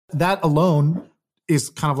That alone is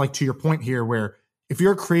kind of like to your point here, where if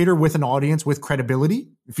you're a creator with an audience, with credibility,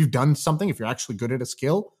 if you've done something, if you're actually good at a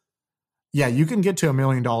skill, yeah, you can get to $1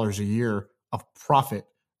 million a year of profit,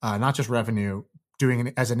 not just revenue, doing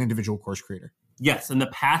it as an individual course creator. Yes, and the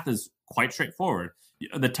path is quite straightforward.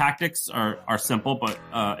 The tactics are simple, but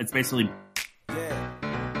it's basically...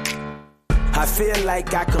 I feel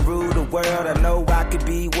like I can rule the world. I know I could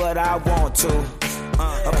be what I want to.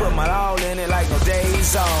 I put my all in it like no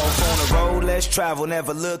days off. On the road, let's travel,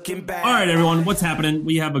 never looking back. All right, everyone, what's happening?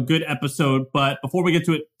 We have a good episode, but before we get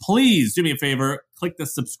to it, please do me a favor. Click the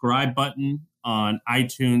subscribe button on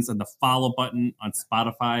iTunes and the follow button on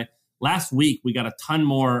Spotify. Last week, we got a ton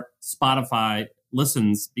more Spotify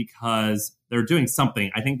listens because they're doing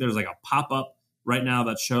something. I think there's like a pop-up right now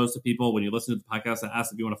that shows to people when you listen to the podcast that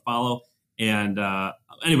asks if you want to follow. And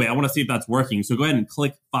anyway, I want to see if that's working. So go ahead and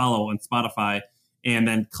click follow on Spotify and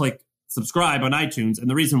then click subscribe on iTunes. And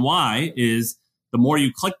the reason why is the more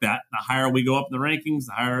you click that, the higher we go up in the rankings,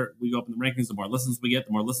 the more listens we get,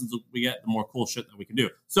 the more cool shit that we can do.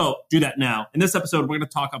 So do that now. In this episode, we're going to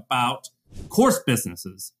talk about course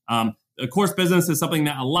businesses. A course business is something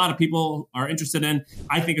that a lot of people are interested in.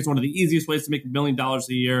 I think it's one of the easiest ways to make $1 million a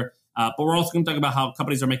year. But we're also going to talk about how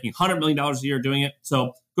companies are making $100 million a year doing it.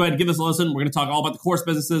 So go ahead and give this a listen. We're going to talk all about the course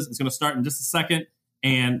businesses. It's going to start in just a second.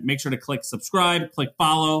 And make sure to click subscribe, click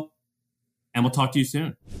follow, and we'll talk to you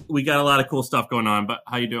soon. We got a lot of cool stuff going on, but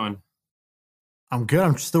how you doing? I'm good.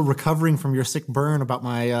 I'm still recovering from your sick burn about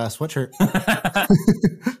my sweatshirt.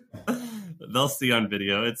 They'll see on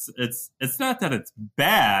video. It's not that it's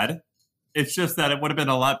bad. It's just that it would have been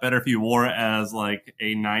a lot better if you wore it as like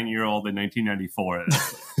a 9-year-old in 1994.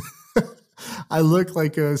 I look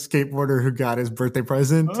like a skateboarder who got his birthday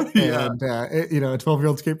present, and a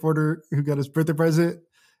 12-year-old skateboarder who got his birthday present,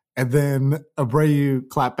 and then Abreu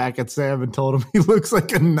clapped back at Sam and told him he looks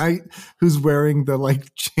like a knight who's wearing the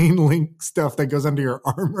like chain link stuff that goes under your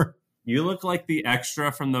armor. You look like the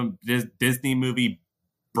extra from the Disney movie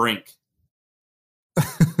Brink.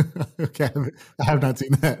 Okay, I have not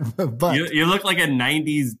seen that, but you look like a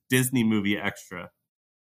 90s Disney movie extra.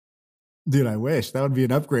 Dude, I wish. That would be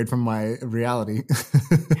an upgrade from my reality.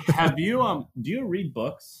 Have you do you read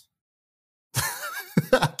books?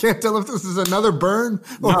 I can't tell if this is another burn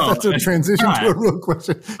or if that's a transition to a real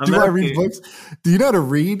question. Do I read books? Do you know how to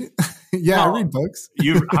read? Yeah, I read books.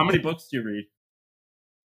 How many books do you read?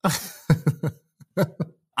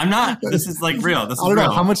 I'm not. This is like real. This is real. I don't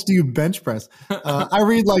know. How much do you bench press? I'm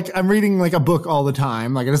reading like a book all the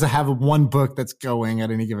time. Like, it doesn't have one book that's going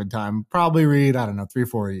at any given time. Probably read, 3 or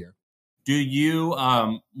 4 a year. Do you,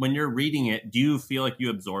 when you're reading it, do you feel like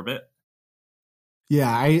you absorb it?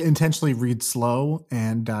 Yeah, I intentionally read slow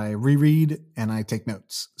and I reread and I take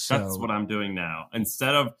notes. So that's what I'm doing now.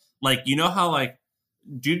 Instead of like, you know how like,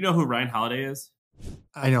 do you know who Ryan Holiday is?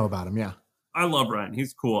 I know about him. Yeah. I love Ryan.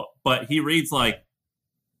 He's cool, but he reads like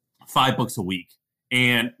 5 books a week.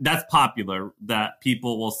 And that's popular that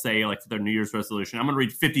people will say like for their New Year's resolution, I'm going to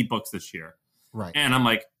read 50 books this year. Right. And I'm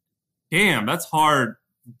like, damn, that's hard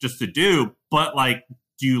just to do, but like,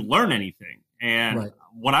 do you learn anything? And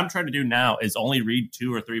what I'm trying to do now is only read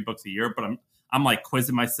 2 or 3 books a year, but I'm like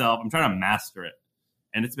quizzing myself. I'm trying to master it.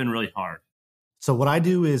 And it's been really hard. So what I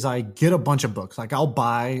do is I get a bunch of books. Like, I'll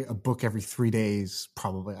buy a book every 3 days,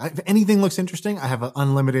 probably. If anything looks interesting, I have an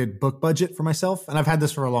unlimited book budget for myself. And I've had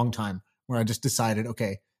this for a long time where I just decided,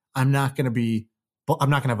 okay, I'm not going to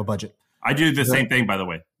have a budget. I do the same thing, by the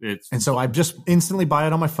way. And so I just instantly buy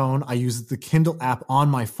it on my phone. I use the Kindle app on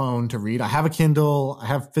my phone to read. I have a Kindle. I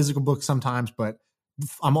have physical books sometimes, but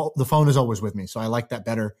the phone is always with me. So I like that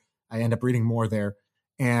better. I end up reading more there.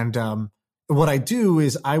 And what I do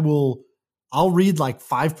is I'll read like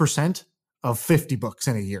 5% of 50 books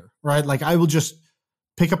in a year, right? Like, I will just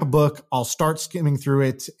pick up a book. I'll start skimming through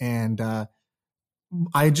it. And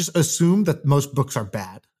I just assume that most books are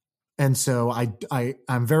bad. And so I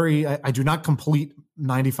do not complete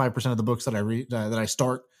 95% of the books that I read, that I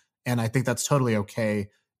start. And I think that's totally okay.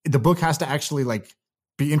 The book has to actually like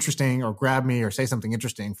be interesting or grab me or say something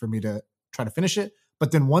interesting for me to try to finish it.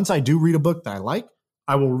 But then once I do read a book that I like,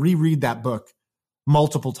 I will reread that book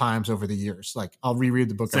multiple times over the years. Like, I'll reread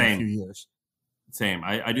the book every few years. Same.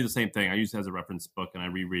 I do the same thing. I use it as a reference book and I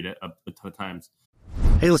reread it a ton of times.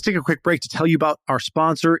 Hey, let's take a quick break to tell you about our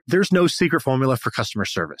sponsor. There's no secret formula for customer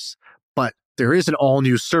service, but there is an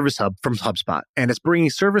all-new Service Hub from HubSpot, and it's bringing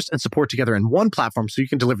service and support together in one platform so you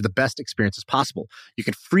can deliver the best experiences possible. You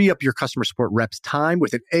can free up your customer support reps' time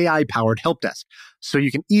with an AI-powered help desk so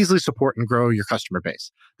you can easily support and grow your customer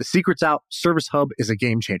base. The secret's out. Service Hub is a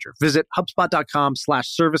game changer. Visit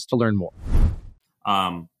HubSpot.com/service to learn more.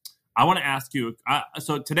 I want to ask you.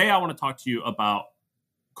 So today I want to talk to you about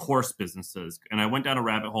course businesses. And I went down a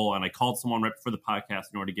rabbit hole and I called someone right before the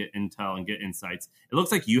podcast in order to get intel and get insights. It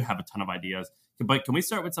looks like you have a ton of ideas. But can we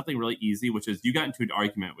start with something really easy, which is you got into an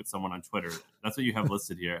argument with someone on Twitter. That's what you have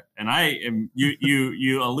listed here. And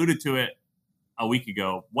you alluded to it a week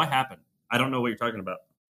ago. What happened? I don't know what you're talking about.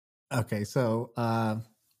 Okay, so all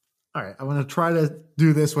right, I'm going to try to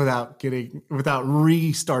do this without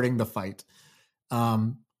restarting the fight.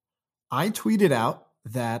 I tweeted out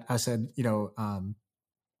that I said, I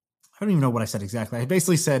don't even know what I said exactly. I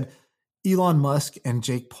basically said Elon Musk and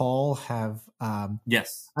Jake Paul have.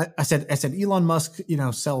 Yes. I said Elon Musk,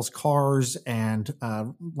 sells cars and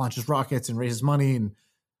launches rockets and raises money and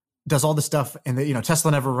does all this stuff, and that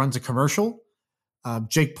Tesla never runs a commercial.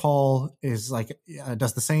 Jake Paul is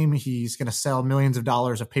does the same. He's going to sell millions of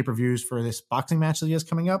dollars of pay-per-views for this boxing match that he has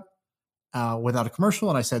coming up without a commercial.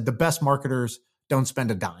 And I said the best marketers don't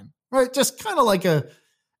spend a dime. Right, just kind of like an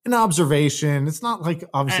observation. It's not like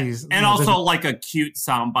obviously, and also like a cute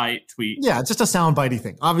soundbite tweet. Yeah, it's just a soundbitey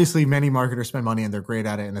thing. Obviously, many marketers spend money and they're great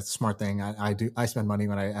at it, and it's a smart thing. I do. I spend money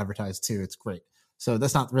when I advertise too. It's great. So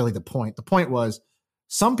that's not really the point. The point was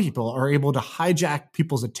some people are able to hijack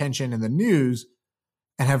people's attention in the news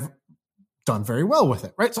and have done very well with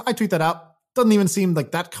it. Right. So I tweet that out. Doesn't even seem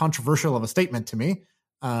like that controversial of a statement to me.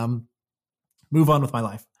 Move on with my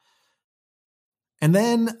life. And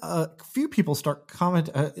then a few people start comment.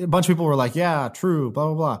 A bunch of people were like, "Yeah, true,"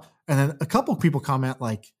 blah blah blah. And then a couple of people comment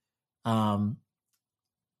like,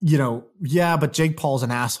 "Yeah, but Jake Paul's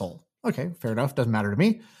an asshole." Okay, fair enough. Doesn't matter to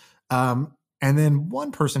me. And then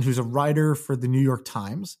one person who's a writer for the New York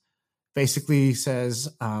Times basically says,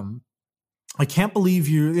 "I can't believe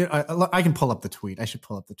you." I can pull up the tweet. I should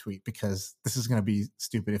pull up the tweet because this is going to be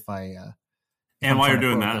stupid if I. And while you're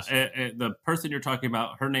doing that, the person you're talking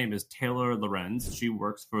about, her name is Taylor Lorenz. She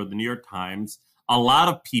works for the New York Times. A lot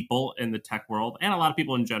of people in the tech world and a lot of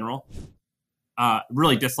people in general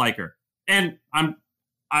really dislike her. And I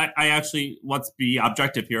actually, let's be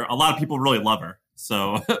objective here. A lot of people really love her.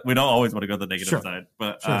 So we don't always want to go to the negative side.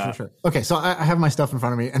 But Sure. Okay, so I have my stuff in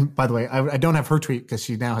front of me. And by the way, I don't have her tweet because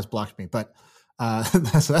she now has blocked me. But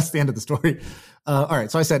so that's the end of the story. All right.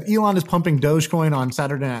 So I said, Elon is pumping Dogecoin on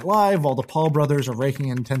Saturday Night Live while the Paul brothers are raking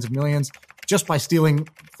in tens of millions just by stealing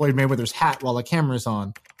Floyd Mayweather's hat while the camera is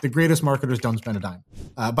on. The greatest marketers don't spend a dime.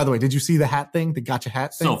 By the way, did you see the hat thing? The gotcha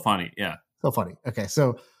hat thing? So funny. Yeah. So funny. Okay.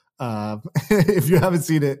 So if you haven't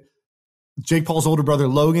seen it, Jake Paul's older brother,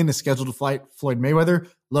 Logan, is scheduled to fight Floyd Mayweather.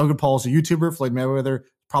 Logan Paul's a YouTuber. Floyd Mayweather,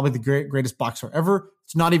 probably the greatest boxer ever.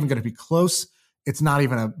 It's not even going to be close. It's not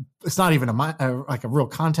even a real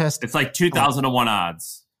contest. It's like 2,001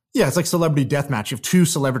 odds. Yeah, it's like celebrity deathmatch. You have two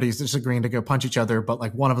celebrities disagreeing to go punch each other, but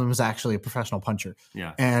like one of them is actually a professional puncher.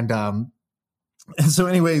 Yeah. And so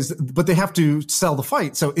anyways, but they have to sell the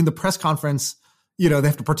fight. So in the press conference, they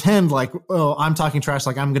have to pretend like, oh, I'm talking trash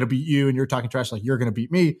like I'm going to beat you, and you're talking trash like you're going to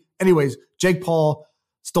beat me. Anyways, Jake Paul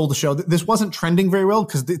stole the show. This wasn't trending very well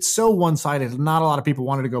because it's so one-sided. Not a lot of people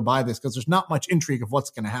wanted to go buy this because there's not much intrigue of what's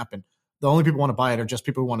going to happen. The only people who want to buy it are just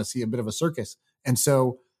people who want to see a bit of a circus. And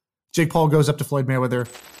so Jake Paul goes up to Floyd Mayweather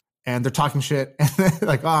and they're talking shit. And they're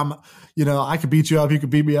like, I could beat you up. You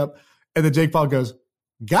could beat me up. And then Jake Paul goes,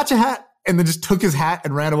 "Gotcha hat." And then just took his hat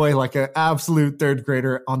and ran away like an absolute third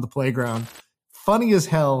grader on the playground. Funny as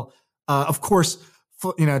hell. Of course,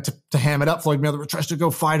 to ham it up, Floyd Mayweather tries to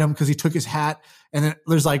go fight him because he took his hat. And then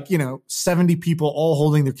there's 70 people all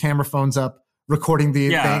holding their camera phones up, recording the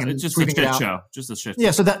thing and it's just tweeting a it out. show. Just a shit show.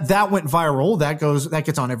 Yeah, so that went viral. That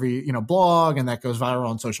gets on every blog, and that goes viral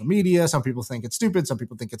on social media. Some people think it's stupid. Some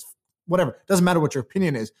people think it's whatever. Doesn't matter what your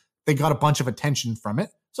opinion is. They got a bunch of attention from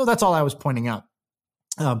it. So that's all I was pointing out.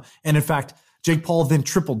 And in fact, Jake Paul then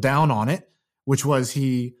tripled down on it, which was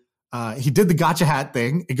he did the gotcha hat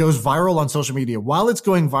thing. It goes viral on social media. While it's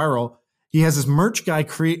going viral, he has his merch guy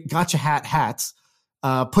create gotcha hats.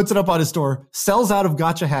 Puts it up on his store, sells out of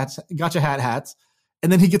gotcha hat hats,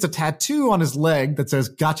 and then he gets a tattoo on his leg that says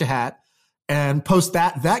gotcha hat and posts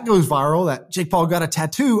that. That goes viral, that Jake Paul got a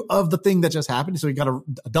tattoo of the thing that just happened. So he got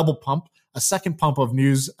a double pump, a second pump of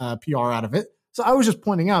news PR out of it. So I was just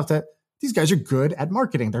pointing out that these guys are good at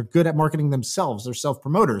marketing. They're good at marketing themselves. They're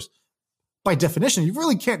self-promoters. By definition, you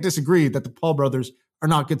really can't disagree that the Paul brothers are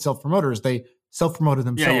not good self-promoters. They self-promoted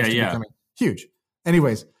themselves to becoming huge.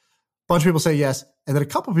 Anyways, bunch of people say yes. And then a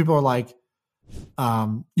couple of people are like,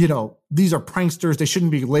 these are pranksters. They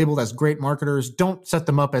shouldn't be labeled as great marketers. Don't set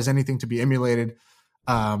them up as anything to be emulated.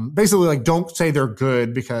 Basically, like, don't say they're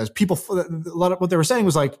good because a lot of what they were saying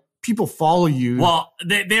was like, people follow you. Well,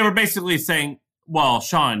 they were basically saying, well,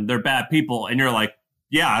 Sean, they're bad people. And you're like,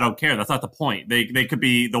 yeah, I don't care. That's not the point. They could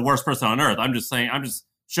be the worst person on earth. I'm just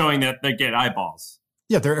showing that they get eyeballs.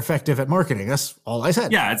 Yeah, they're effective at marketing. That's all I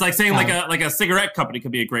said. Yeah, it's like saying like a cigarette company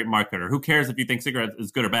could be a great marketer. Who cares if you think cigarette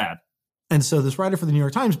is good or bad? And so this writer for the New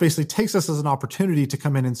York Times basically takes this as an opportunity to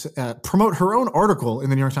come in and promote her own article in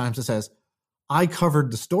the New York Times that says, I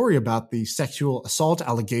covered the story about the sexual assault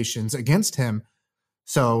allegations against him.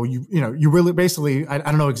 So you really basically, I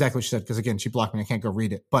don't know exactly what she said, because again, she blocked me. I can't go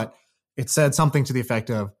read it, but it said something to the effect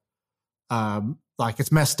of, like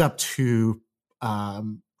it's messed up to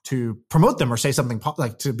promote them or say something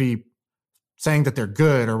like to be saying that they're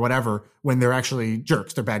good or whatever when they're actually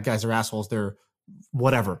jerks. They're bad guys. They're assholes. They're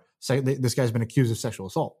whatever. Say this guy's been accused of sexual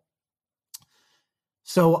assault.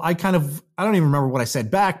 So I don't even remember what I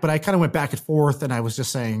said back, but I kind of went back and forth, and I was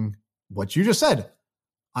just saying what you just said.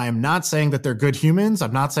 I am not saying that they're good humans.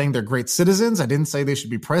 I'm not saying they're great citizens. I didn't say they should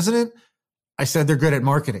be president. I said they're good at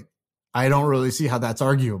marketing. I don't really see how that's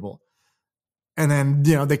arguable. And then,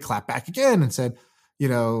 they clapped back again and said,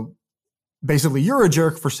 basically you're a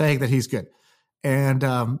jerk for saying that he's good. And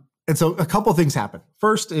so a couple things happened.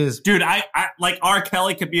 First is, dude, I like R.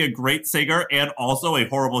 Kelly could be a great singer and also a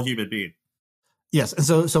horrible human being. Yes.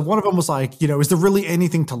 And so one of them was like, is there really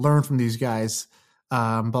anything to learn from these guys?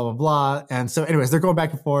 Blah, blah, blah. And so anyways, they're going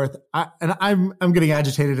back and forth. I'm getting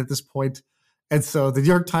agitated at this point. And so the New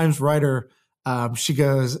York Times writer, she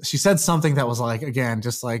said something that was like, again,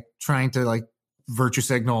 just like trying to like virtue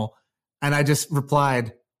signal. And I just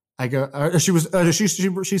replied,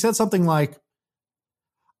 she said something like,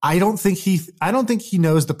 I don't think he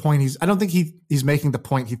knows the point I don't think he's making the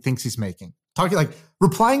point he thinks he's making.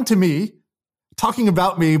 Replying to me, talking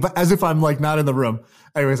about me, but as if I'm like not in the room.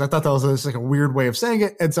 Anyways, I thought that was just like a weird way of saying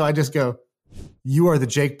it. And so I just go, you are the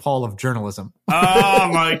Jake Paul of journalism. Oh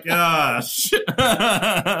my gosh.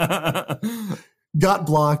 Got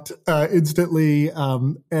blocked instantly.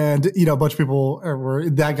 And, a bunch of people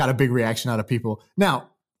that got a big reaction out of people. Now,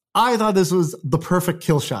 I thought this was the perfect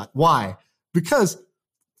kill shot. Why? Because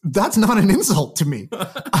that's not an insult to me.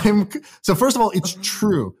 So first of all, it's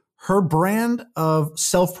true. Her brand of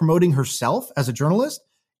self-promoting herself as a journalist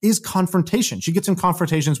is confrontation. She gets in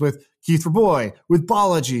confrontations with Keith Raboy, with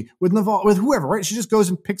Balaji, with Naval, with whoever, right? She just goes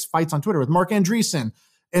and picks fights on Twitter with Mark Andreessen.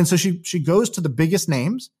 And so she goes to the biggest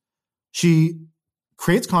names. She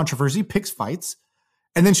creates controversy, picks fights.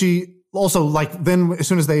 And then she also then as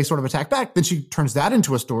soon as they sort of attack back, then she turns that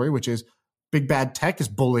into a story, which is big bad tech is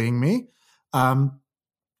bullying me.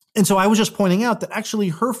 And so I was just pointing out that actually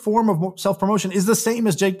her form of self-promotion is the same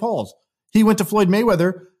as Jake Paul's. He went to Floyd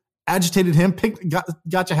Mayweather, agitated him,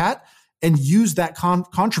 got your hat, and used that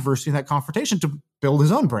controversy and that confrontation to build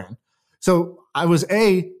his own brand. So I was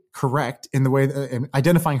correct in the way in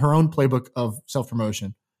identifying her own playbook of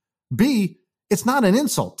self-promotion. B, it's not an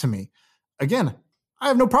insult to me. Again, I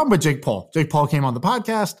have no problem with Jake Paul. Jake Paul came on the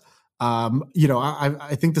podcast.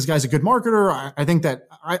 I think this guy's a good marketer. I think that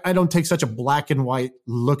I don't take such a black and white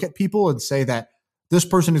look at people and say that this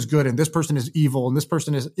person is good and this person is evil and this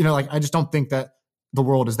person is, I just don't think that the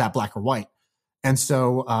world is that black or white. And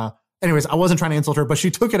so, anyways, I wasn't trying to insult her, but she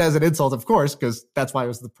took it as an insult, of course, because that's why it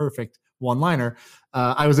was the perfect one-liner.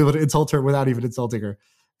 I was able to insult her without even insulting her.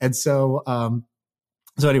 And so,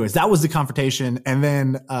 anyways, that was the confrontation. And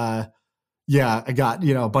then, I got,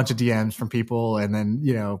 a bunch of DMs from people, and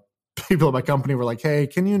then, people at my company were like, hey,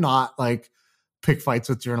 can you not pick fights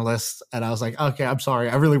with journalists? And I was like, okay, I'm sorry.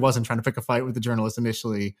 I really wasn't trying to pick a fight with the journalist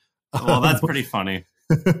initially. Well, that's pretty funny.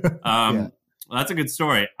 Yeah. Well, that's a good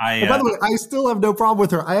story. By the way, I still have no problem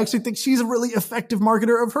with her. I actually think she's a really effective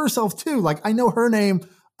marketer of herself too. I know her name.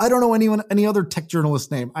 I don't know any other tech journalist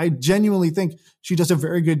name. I genuinely think she does a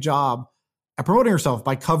very good job at promoting herself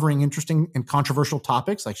by covering interesting and controversial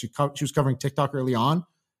topics. She was covering TikTok early on.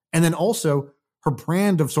 And then also her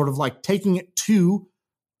brand of sort of taking it to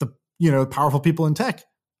the, powerful people in tech.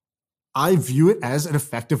 I view it as an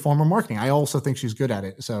effective form of marketing. I also think she's good at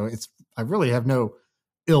it. So I really have no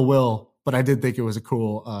ill will, but I did think it was a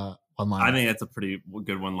cool one-liner. I think that's a pretty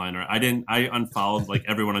good one-liner. I unfollowed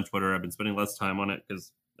everyone on Twitter. I've been spending less time on it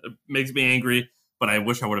because it makes me angry, but I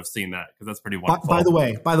wish I would have seen that because that's pretty wonderful. By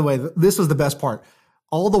the way, this was the best part.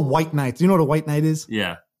 All the white knights. Do you know what a white knight is?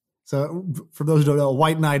 Yeah. So for those who don't know, a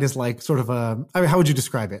white knight is sort of how would you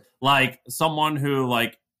describe it? Someone who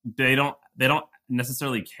they don't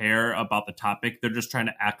necessarily care about the topic. They're just trying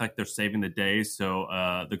to act like they're saving the day. So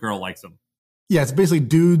the girl likes them. Yeah, it's basically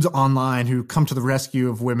dudes online who come to the rescue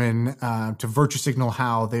of women to virtue signal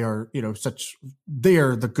how they are, they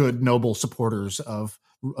are the good, noble supporters of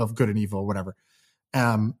good and evil, whatever.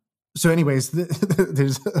 So anyways,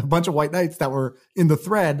 there's a bunch of white knights that were in the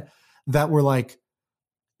thread that were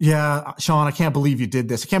Yeah, Sean, I can't believe you did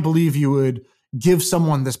this. I can't believe you would give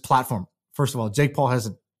someone this platform. First of all, Jake Paul has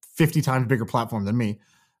a 50 times bigger platform than me.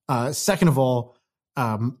 Second of all,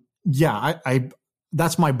 that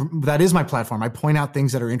is my platform. I point out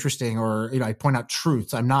things that are interesting, or I point out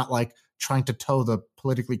truths. I'm not like trying to toe the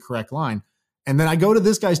politically correct line. And then I go to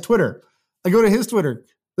this guy's Twitter. I go to his Twitter.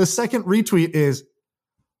 The second retweet is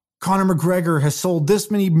Conor McGregor has sold this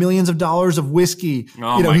many millions of dollars of whiskey.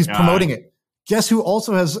 He's promoting it. Guess who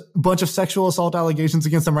also has a bunch of sexual assault allegations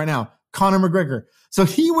against him right now? Conor McGregor. So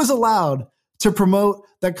he was allowed to promote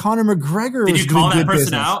that Conor McGregor Did was you call doing that good person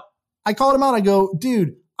business. out? I called him out. I go,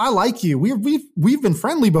 dude, I like you. We've been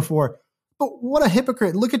friendly before, but what a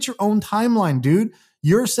hypocrite. Look at your own timeline, dude.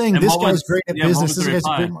 You're saying this guy's great at business. This guy's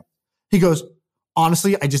great. He goes,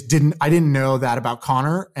 honestly, I didn't know that about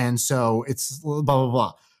Conor. And so it's blah, blah,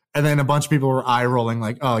 blah. And then a bunch of people were eye rolling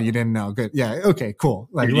like, oh, you didn't know. Good. Yeah. Okay, cool.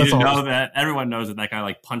 Like, you didn't know that everyone knows that guy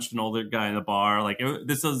like punched an older guy in the bar. Like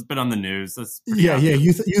this has been on the news. Yeah.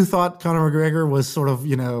 You thought Conor McGregor was sort of,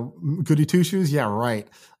 goody two shoes. Yeah. Right.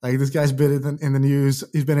 Like this guy's been in the news.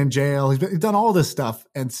 He's been in jail. He's done all this stuff.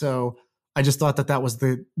 And so I just thought that was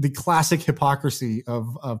the classic hypocrisy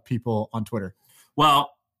of people on Twitter.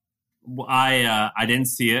 Well, I didn't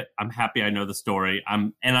see it. I'm happy I know the story.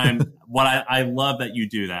 I love that you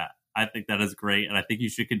do that. I think that is great, and I think you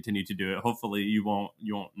should continue to do it. Hopefully, you won't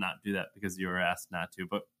not do that because you were asked not to,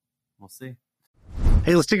 but we'll see.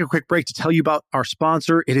 Hey, let's take a quick break to tell you about our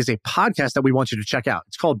sponsor. It is a podcast that we want you to check out.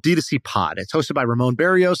 It's called D2C Pod. It's hosted by Ramon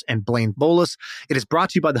Barrios and Blaine Bolus. It is brought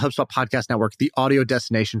to you by the HubSpot Podcast Network, the audio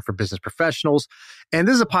destination for business professionals. And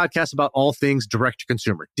this is a podcast about all things direct to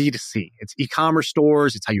consumer, D2C. It's e-commerce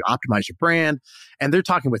stores. It's how you optimize your brand. And they're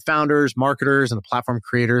talking with founders, marketers, and the platform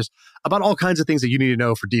creators about all kinds of things that you need to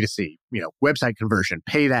know for D2C. Website conversion,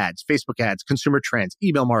 paid ads, Facebook ads, consumer trends,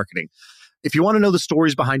 email marketing. If you want to know the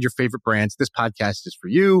stories behind your favorite brands, this podcast is for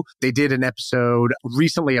you. They did an episode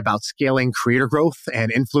recently about scaling creator growth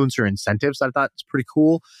and influencer incentives that I thought was pretty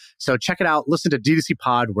cool. So check it out. Listen to D2C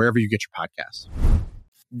Pod wherever you get your podcasts.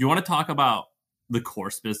 Do you want to talk about the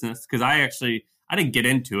course business? Because I didn't get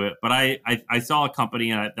into it, but I saw a company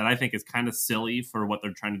that I think is kind of silly for what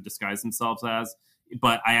they're trying to disguise themselves as.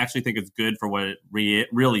 But I actually think it's good for what it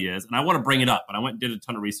really is. And I want to bring it up, but I went and did a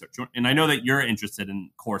ton of research. And I know that you're interested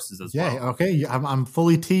in courses as well. Yeah, okay. I'm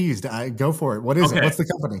fully teased. Go for it. What is it? What's the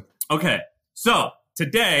company? Okay. So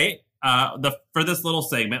today, for this little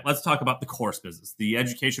segment, let's talk about the course business, the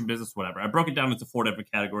education business, whatever. I broke it down into 4 different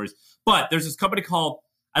categories. But there's this company called,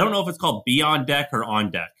 I don't know if it's called Be On Deck or On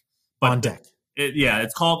Deck. But On Deck.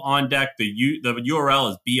 It's called On Deck. The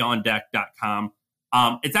URL is beondeck.com.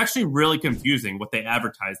 It's actually really confusing what they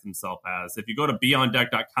advertise themselves as. If you go to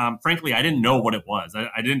beondeck.com, frankly, I didn't know what it was.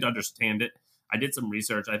 I didn't understand it. I did some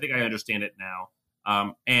research. I think I understand it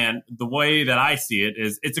now. And the way that I see it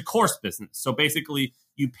is it's a course business. So basically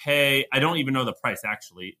you pay, I don't even know the price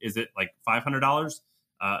actually. Is it like $500?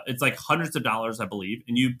 It's like hundreds of dollars, I believe.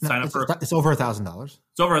 And you sign up for... It's over $1,000.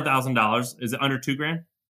 It's over $1,000. Is it under $2,000?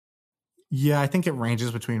 Yeah, I think it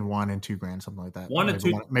ranges between $1,000 and $2,000, something like that.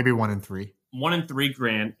 Maybe $1,000 and $3,000. $1,000 and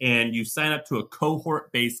 $3,000, and you sign up to a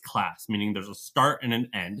cohort-based class, meaning there's a start and an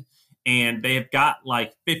end, and they have got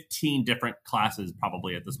like 15 different classes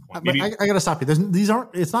probably at this point. Maybe, I got to stop you.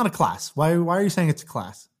 It's not a class. Why are you saying it's a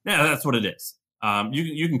class? Yeah, that's what it is.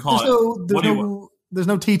 You can call it. There's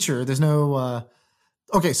no teacher. There's no.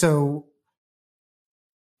 Okay, so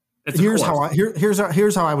here's how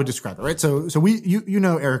I would describe it. Right. So you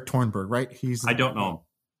know Eric Tornberg, right? I don't know him.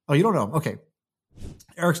 Oh, you don't know him? Okay.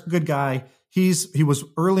 Eric's a good guy. He was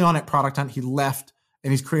early on at Product Hunt. He left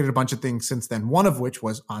and he's created a bunch of things since then, one of which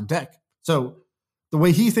was On Deck. So the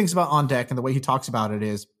way he thinks about On Deck and the way he talks about it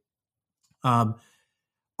is On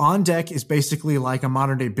Deck is basically like a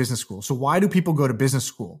modern day business school. So why do people go to business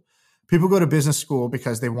school? People go to business school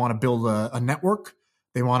because they want to build a network.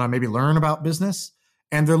 They want to maybe learn about business,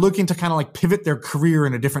 and they're looking to kind of like pivot their career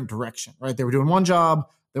in a different direction, right? They were doing one job.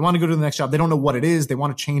 They want to go to the next job. They don't know what it is. They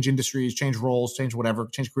want to change industries, change roles, change whatever,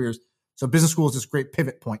 change careers. So business school is this great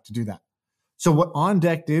pivot point to do that. So what On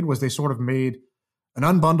Deck did was they sort of made an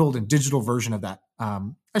unbundled and digital version of that.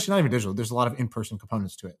 Actually, not even digital. There's a lot of in-person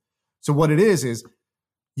components to it. So what it is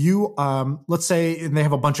you, let's say, and they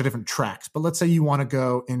have a bunch of different tracks, but let's say you want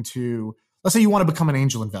to become an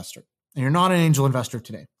angel investor, and you're not an angel investor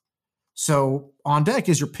today. So On Deck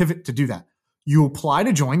is your pivot to do that. You apply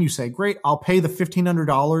to join. You say, great, I'll pay the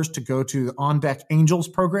 $1,500 to go to the On Deck Angels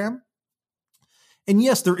program. And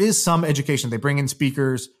yes, there is some education. They bring in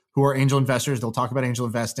speakers who are angel investors. They'll talk about angel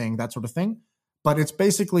investing, that sort of thing. But it's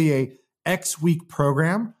basically a X week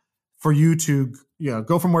program for you to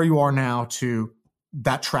go from where you are now to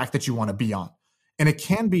that track that you want to be on. And it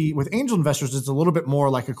can be with angel investors, it's a little bit more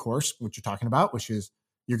like a course, which you're talking about, which is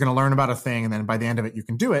you're going to learn about a thing. And then by the end of it, you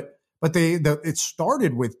can do it. But it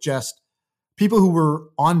started with just people who were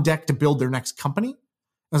on deck to build their next company.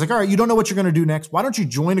 I was like, all right, you don't know what you're going to do next. Why don't you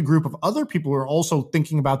join a group of other people who are also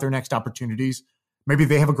thinking about their next opportunities? Maybe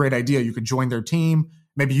they have a great idea. You could join their team.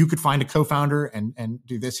 Maybe you could find a co-founder and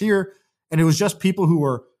do this here. And it was just people who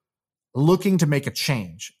were looking to make a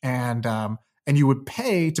change. And you would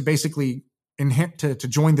pay to basically to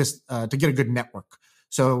join this, to get a good network.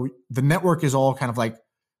 So the network is all kind of like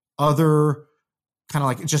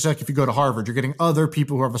just like if you go to Harvard, you're getting other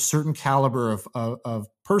people who have a certain caliber of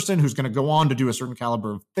person who's going to go on to do a certain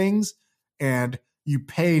caliber of things. And you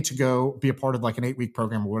pay to go be a part of like an 8-week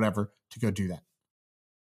program or whatever to go do that.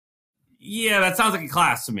 Yeah, that sounds like a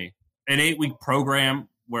class to me. An 8-week program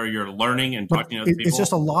where you're learning and talking to other people. It's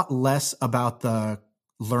just a lot less about the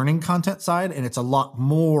learning content side, and it's a lot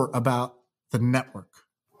more about the network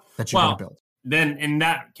that you're going to build. Then in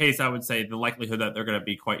that case, I would say the likelihood that they're going to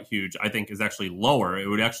be quite huge, I think, is actually lower. It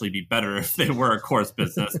would actually be better if they were a course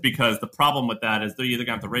business, because the problem with that is they're either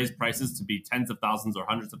going to have to raise prices to be tens of thousands or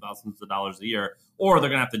hundreds of thousands of dollars a year, or they're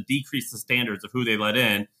going to have to decrease the standards of who they let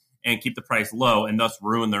in and keep the price low and thus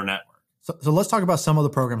ruin their network. So let's talk about some of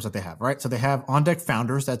the programs that they have, right? So they have On Deck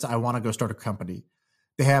Founders. That's I want to go start a company.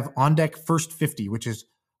 They have On Deck First 50, which is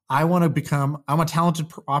I'm a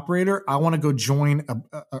talented operator. I want to go join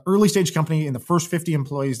a early stage company in the first 50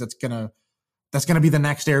 employees. That's gonna be the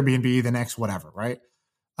next Airbnb, the next whatever, right?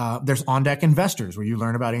 There's On Deck Investors, where you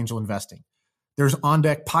learn about angel investing. There's On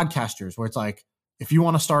Deck Podcasters, where it's like, if you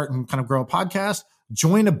want to start and kind of grow a podcast,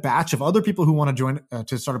 join a batch of other people who want to join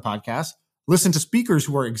to start a podcast. Listen to speakers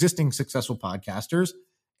who are existing successful podcasters.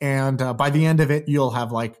 And by the end of it, you'll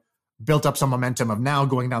have like built up some momentum of now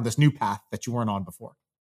going down this new path that you weren't on before.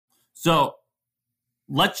 So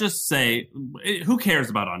let's just say, who cares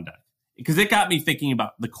about On Deck? Because it got me thinking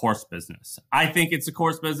about the course business. I think it's a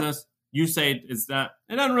course business. You say it's not.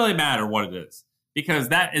 It doesn't really matter what it is, because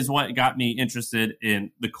that is what got me interested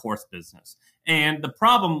in the course business. And the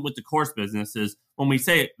problem with the course business is when we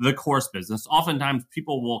say the course business, oftentimes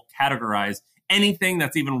people will categorize anything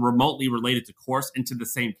that's even remotely related to course into the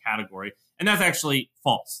same category. And that's actually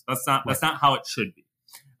false. That's not how it should be.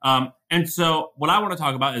 And so what I want to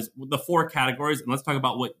talk about is the 4 categories, and let's talk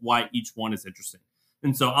about why each one is interesting.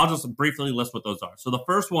 And so I'll just briefly list what those are. So the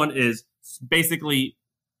first one is basically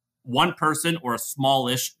one person or a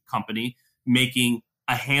smallish company making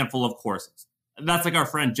a handful of courses. That's like our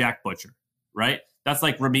friend Jack Butcher, right? That's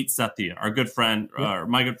like Ramit Sethi, our good friend,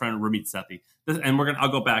 my good friend Ramit Sethi. And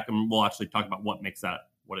I'll go back and we'll actually talk about what makes that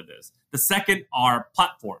what it is. The second are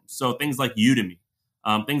platforms. So things like Udemy,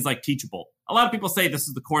 things like Teachable. A lot of people say this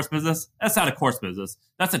is the course business. That's not a course business.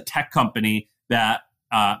 That's a tech company that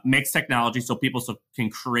makes technology so people can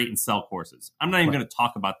create and sell courses. I'm not even going to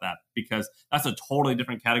talk about that because that's a totally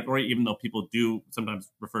different category, even though people do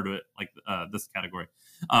sometimes refer to it like this category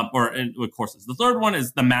with courses. The third one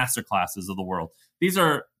is the master classes of the world. These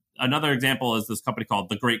are another example is this company called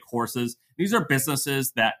The Great Courses. These are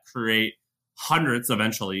businesses that create hundreds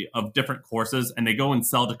eventually of different courses, and they go and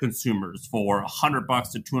sell to consumers for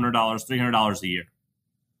 $100 to $200, $300 a year.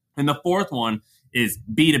 And the fourth one is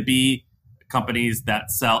B2B companies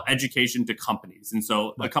that sell education to companies. And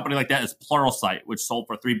so a company like that is Pluralsight, which sold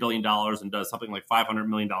for $3 billion and does something like $500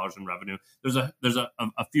 million in revenue. There's a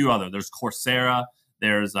few other. There's Coursera.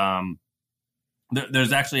 There's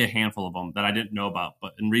actually a handful of them that I didn't know about,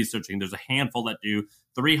 but in researching, there's a handful that do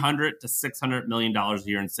 $300 to $600 million a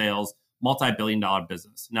year in sales, multi-billion-dollar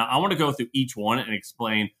business. Now, I want to go through each one and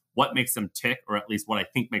explain what makes them tick, or at least what I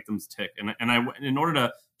think makes them tick. And in order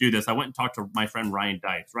to do this, I went and talked to my friend Ryan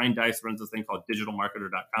Dice. Ryan Dice runs this thing called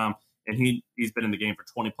digitalmarketer.com, and he's been in the game for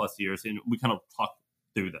 20 plus years, and we kind of talked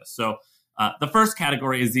through this. So the first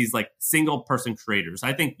category is these like single person creators.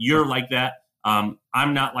 I think you're like that. I'm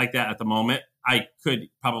not like that at the moment. I could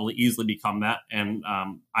probably easily become that, and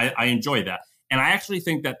I enjoy that. And I actually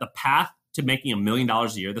think that the path to making $1 million a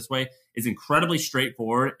year this way is incredibly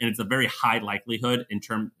straightforward, and it's a very high likelihood in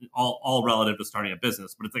terms all relative to starting a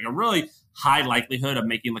business. But it's like a really high likelihood of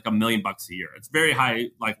making like $1 million a year. It's very high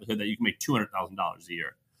likelihood that you can make $200,000 a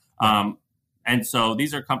year. And so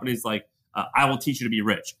these are companies like I Will Teach You to Be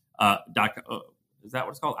Rich. Is that what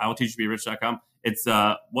it's called? I Will Teach You to Be Rich.com. It's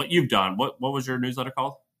what you've done. What was your newsletter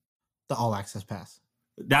called? The All Access Pass.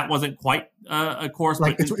 That wasn't quite a course.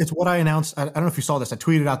 Like it's what I announced. I don't know if you saw this. I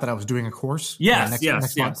tweeted out that I was doing a course.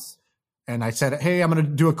 Next month. And I said, hey, I'm going to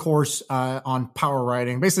do a course on power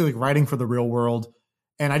writing, basically like writing for the real world.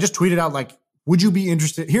 And I just tweeted out like, would you be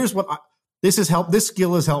interested? Here's what This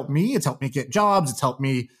skill has helped me. It's helped me get jobs. It's helped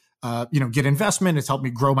me, get investment. It's helped me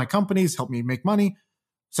grow my companies, helped me make money.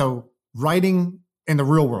 So writing in the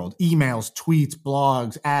real world, emails, tweets,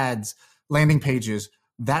 blogs, ads, landing pages,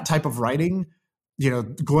 that type of writing,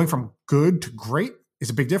 going from good to great is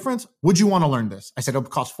a big difference. Would you want to learn this? I said, it'll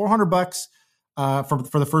cost $400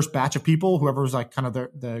 for the first batch of people, whoever was like kind of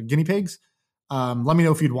the guinea pigs. Let me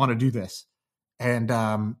know if you'd want to do this. And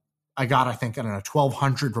I got,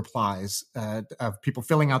 1,200 replies of people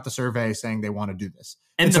filling out the survey saying they want to do this.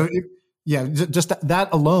 And so, just that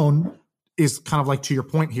alone is kind of like, to your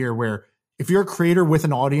point here, where if you're a creator with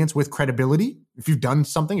an audience, with credibility, if you've done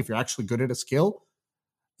something, if you're actually good at a skill,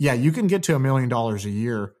 you can get to $1 million a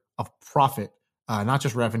year of profit, not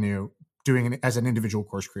just revenue, doing it as an individual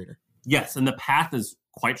course creator. Yes, and the path is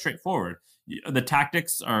quite straightforward. The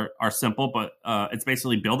tactics are simple, but it's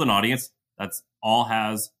basically build an audience. That's all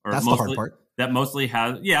has, or that's mostly, the hard part. That mostly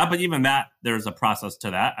has, but even that, there's a process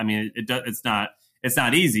to that. I mean, it's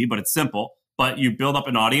not easy, but it's simple. But you build up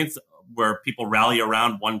an audience where people rally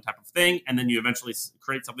around one type of thing, and then you eventually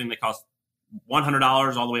create something that costs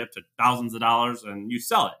 $100 all the way up to thousands of dollars, and you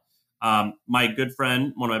sell it. My good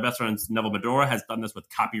friend, one of my best friends, Neville Medora, has done this with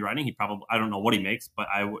copywriting. He probably, I don't know what he makes, but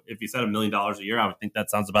if he said $1 million a year, I would think that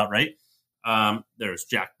sounds about right. There's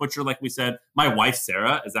Jack Butcher, like we said. My wife,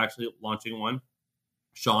 Sarah, is actually launching one.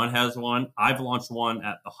 Sean has one. I've launched one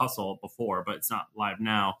at The Hustle before, but it's not live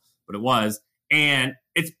now, but it was. And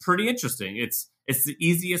it's pretty interesting. It's the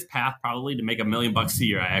easiest path probably to make $1 million a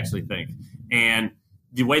year, I actually think. And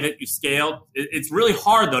the way that you scale, it's really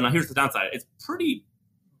hard though. Now here's the downside. It's pretty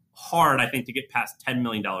hard, I think, to get past $10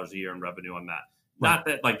 million a year in revenue on that. Right. Not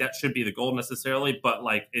that like that should be the goal necessarily, but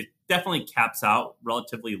like it definitely caps out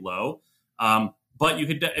relatively low. But you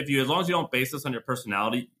could, as long as you don't base this on your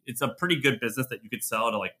personality, it's a pretty good business that you could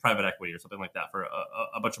sell to like private equity or something like that for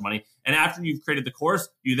a bunch of money. And after you've created the course,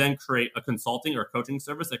 you then create a consulting or coaching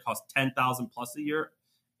service that costs $10,000 plus a year.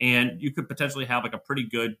 And you could potentially have like a pretty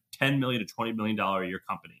good $10 million to $20 million a year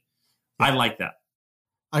company. Yeah. I like that.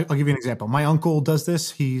 I'll give you an example. My uncle does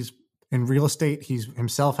this. He's in real estate. He's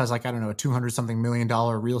himself has like, a $200 something million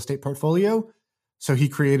real estate portfolio. So he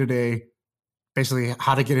created basically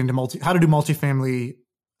how to get into how to do multifamily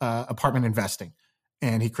apartment investing.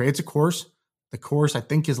 And he creates a course. The course, I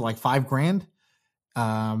think, is like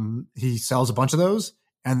 $5,000. He sells a bunch of those.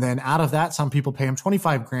 And then out of that, some people pay him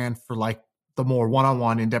 $25,000 for like the more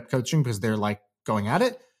one-on-one in-depth coaching because they're like going at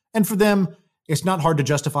it. And for them, it's not hard to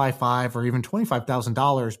justify $5,000 or even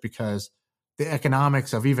 $25,000 because the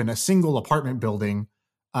economics of even a single apartment building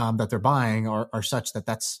that they're buying are such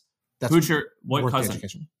that's what worth cousin? The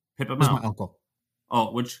education. Hip him Who's out. my uncle?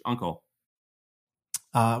 Oh, which uncle?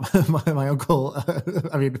 My uncle.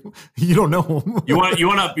 I mean, you don't know him. You want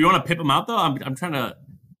to pip him out though? I'm trying to.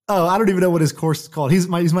 Oh, I don't even know what his course is called. He's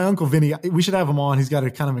my uncle Vinny. We should have him on. He's got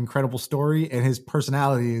a kind of incredible story, and his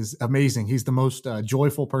personality is amazing. He's the most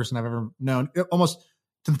joyful person I've ever known. Almost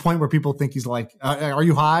to the point where people think he's like, "Are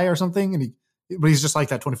you high or something?" But he's just like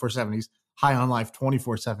that 24/7. He's high on life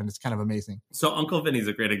 24/7. It's kind of amazing. So Uncle Vinny's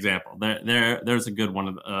a great example. There's a good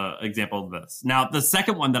one example of this. Now, the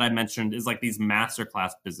second one that I mentioned is like these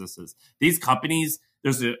masterclass businesses. These companies,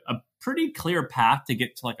 there's a pretty clear path to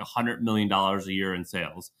get to like $100 million a year in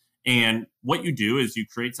sales. And what you do is you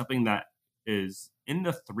create something that is in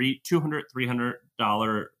the $200,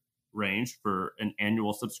 $300 range for an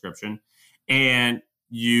annual subscription, and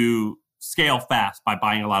you scale fast by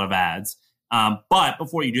buying a lot of ads. But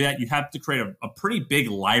before you do that, you have to create a pretty big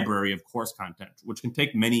library of course content, which can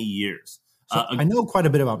take many years. So I know quite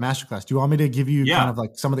a bit about Masterclass. Do you want me to give you kind of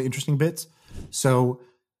like some of the interesting bits? So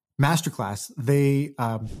Masterclass, they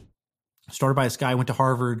started by this guy, went to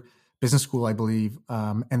Harvard Business School, I believe.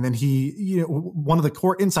 And then he, one of the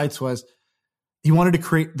core insights was he wanted to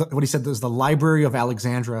create what he said was the Library of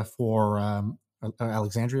Alexandria for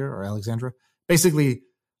Alexandra. Basically,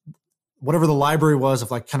 whatever the library was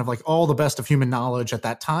of like kind of like all the best of human knowledge at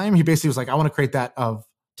that time. He basically was like, I want to create that of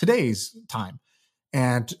today's time.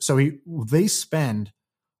 And so they spend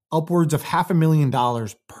upwards of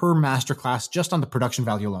 $500,000 per masterclass just on the production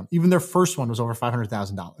value alone. Even their first one was over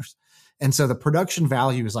 $500,000. And so the production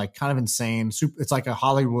value is like kind of insane. It's like a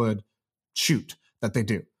Hollywood shoot that they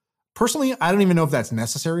do. Personally, I don't even know if that's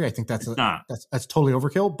necessary. I think that's totally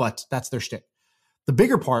overkill, but that's their shtick. The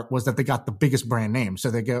bigger part was that they got the biggest brand name.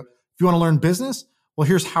 So they go, if you want to learn business, well,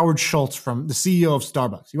 here's Howard Schultz from the CEO of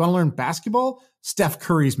Starbucks. You want to learn basketball? Steph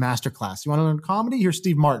Curry's masterclass. You want to learn comedy? Here's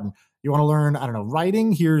Steve Martin. You want to learn,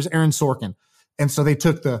 writing? Here's Aaron Sorkin. And so they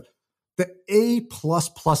took the A++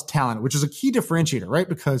 talent, which is a key differentiator, right?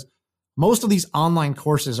 Because Most of these online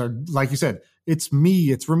courses are, like you said, it's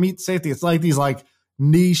me, it's Ramit Sethi. It's like these like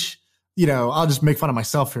niche, I'll just make fun of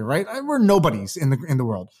myself here, right? We're nobodies in the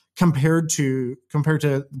world compared to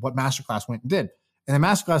what Masterclass went and did. And the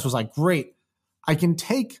Masterclass was like, great, I can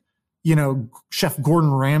take, Chef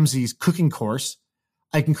Gordon Ramsay's cooking course.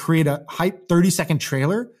 I can create a hype 30-second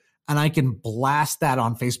trailer and I can blast that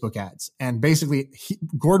on Facebook ads. And basically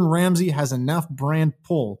Gordon Ramsay has enough brand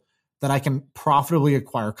pull that I can profitably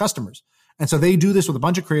acquire customers. And so they do this with a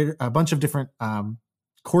bunch of different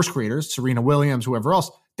course creators, Serena Williams, whoever else.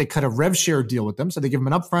 They cut a rev share deal with them. So they give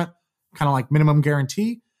them an upfront kind of like minimum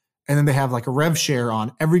guarantee. And then they have like a rev share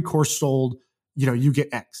on every course sold, you get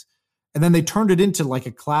X. And then they turned it into like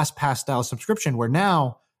a class pass style subscription where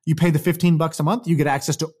now you pay the $15 a month, you get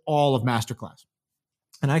access to all of Masterclass.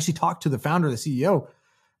 And I actually talked to the founder, the CEO,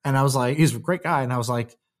 and I was like, he's a great guy. And I was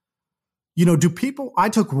like, do people, I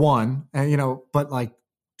took one and, but like,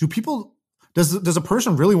 does a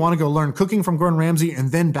person really want to go learn cooking from Gordon Ramsay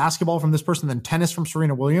and then basketball from this person, then tennis from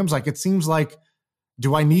Serena Williams? Like, it seems like,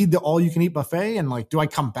 do I need the all you can eat buffet? And like, do I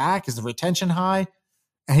come back? Is the retention high?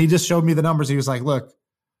 And he just showed me the numbers. He was like, look,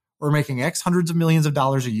 we're making X hundreds of millions of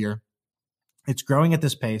dollars a year. It's growing at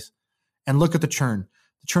this pace. And look at the churn.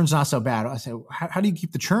 The churn's not so bad. I said, how do you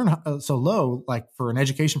keep the churn so low, like for an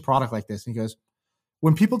education product like this? And he goes,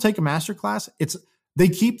 when people take a masterclass, they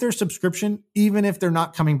keep their subscription even if they're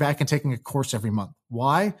not coming back and taking a course every month.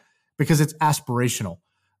 Why? Because it's aspirational.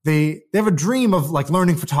 They have a dream of like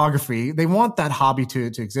learning photography. They want that hobby to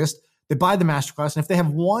exist. They buy the masterclass. And if they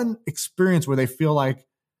have one experience where they feel like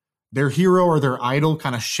their hero or their idol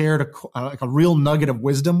kind of shared a real nugget of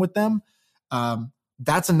wisdom with them,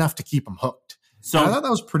 that's enough to keep them hooked. So I thought that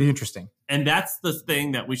was pretty interesting. And that's the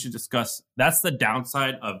thing that we should discuss. That's the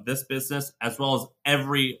downside of this business, as well as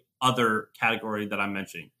every other category that I'm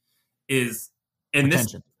mentioning, is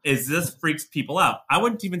retention. This freaks people out. I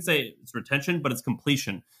wouldn't even say it's retention, but it's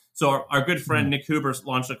completion. So our good friend Nick Huber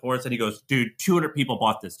launched a course, and he goes, "Dude, 200 people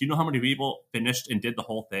bought this. Do you know how many people finished and did the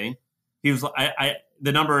whole thing?" He was,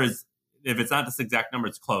 the number is, if it's not this exact number,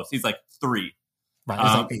 it's close. He's like 3. Right, it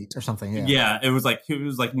was like 8 or something. Yeah, it was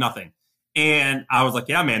like nothing. And I was like,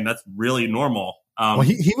 yeah, man, that's really normal. Well,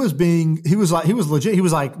 he was legit. He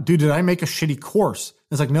was like, dude, did I make a shitty course?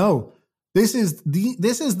 It's like, no, this is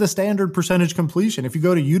the standard percentage completion. If you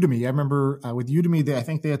go to Udemy, I remember with Udemy, I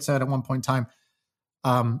think they had said at one point in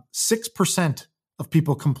time, 6% of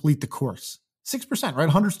people complete the course. 6%, right?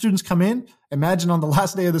 100 students come in. Imagine on the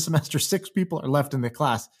last day of the semester, 6 people are left in the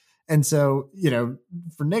class. And so,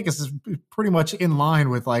 for Nick, this is pretty much in line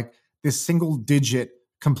with like this single digit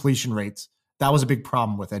completion rates. That was a big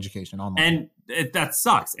problem with education online. And that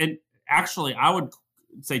sucks. And actually, I would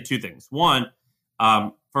say 2 things. One,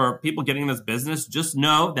 for people getting in this business, just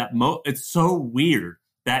know that it's so weird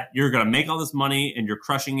that you're going to make all this money and you're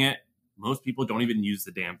crushing it. Most people don't even use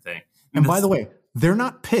the damn thing. And by the way, they're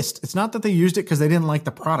not pissed. It's not that they used it because they didn't like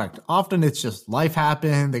the product. Often it's just life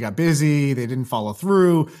happened. They got busy. They didn't follow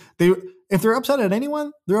through. If they're upset at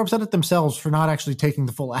anyone, they're upset at themselves for not actually taking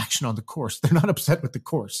the full action on the course. They're not upset with the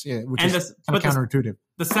course, which is kind of counterintuitive.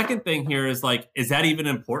 The second thing here is like, is that even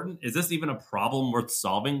important? Is this even a problem worth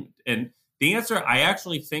solving? And the answer, I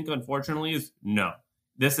actually think, unfortunately, is no.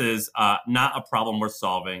 This is not a problem worth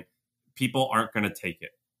solving. People aren't going to take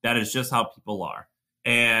it. That is just how people are.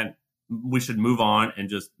 And we should move on and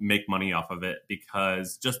just make money off of it,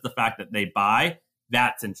 because just the fact that they buy,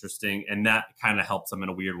 that's interesting. And that kind of helps them in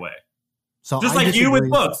a weird way. So just like you with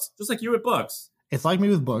books. It's like me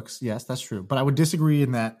with books. Yes, that's true. But I would disagree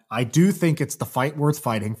in that I do think it's the fight worth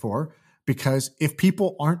fighting for, because if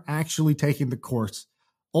people aren't actually taking the course,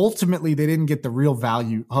 ultimately they didn't get the real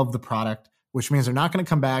value of the product, which means they're not going to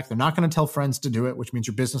come back. They're not going to tell friends to do it, which means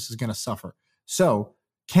your business is going to suffer. So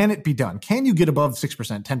can it be done? Can you get above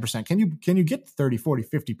 6%, 10%? Can you get 30, 40,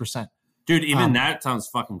 50%? Dude, even that sounds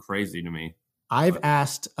fucking crazy to me. I've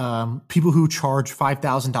asked people who charge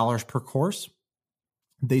 $5,000 per course.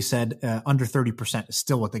 They said under 30% is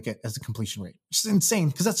still what they get as a completion rate. It's insane,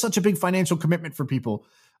 because that's such a big financial commitment for people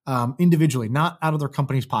individually, not out of their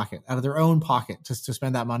company's pocket, out of their own pocket to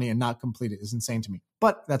spend that money and not complete it is insane to me.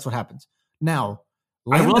 But that's what happens. Now,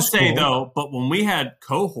 I will say though, but when we had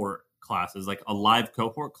cohort classes, like a live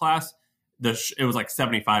cohort class, it was like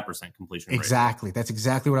 75% completion rate. Exactly. That's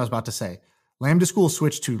exactly what I was about to say. Lambda School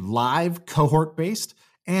switched to live cohort based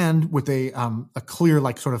and with a clear,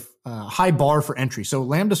 like sort of high bar for entry. So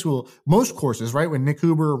Lambda School, most courses, right? When Nick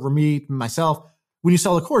Huber, Ramit, myself, when you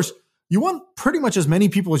sell a course, you want pretty much as many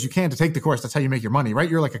people as you can to take the course. That's how you make your money, right?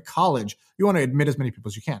 You're like a college. You want to admit as many people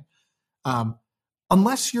as you can.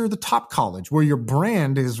 Unless you're the top college where your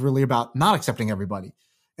brand is really about not accepting everybody.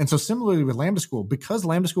 And so similarly with Lambda School, because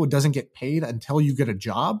Lambda School doesn't get paid until you get a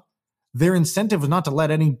job, their incentive was not to let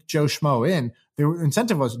any Joe Schmo in. Their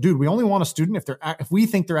incentive was, dude, we only want a student if we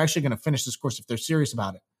think they're actually going to finish this course, if they're serious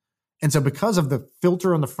about it. And so because of the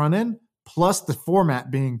filter on the front end, plus the format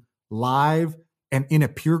being live and in a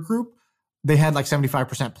peer group, they had like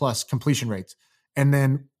 75% plus completion rates. And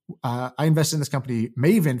then I invested in this company,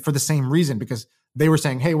 Maven, for the same reason, because they were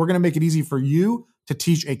saying, hey, we're going to make it easy for you to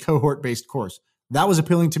teach a cohort-based course. That was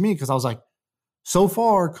appealing to me because I was like, so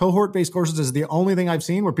far, cohort-based courses is the only thing I've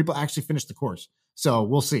seen where people actually finish the course. So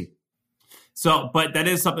we'll see. So, but that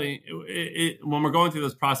is something, when we're going through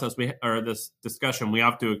this process, this discussion, we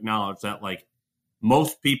have to acknowledge that like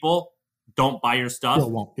most people don't buy your stuff.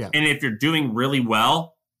 Yeah. And if you're doing really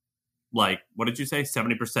well, like, what did you say?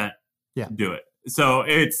 70% do it. So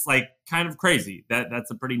it's like kind of crazy.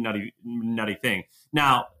 That's a pretty nutty thing.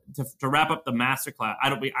 Now, to wrap up the masterclass, I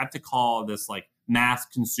have to call this like mass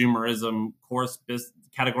consumerism course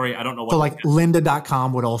category. I don't know what. So like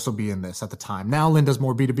lynda.com would also be in this at the time. Now Lynda's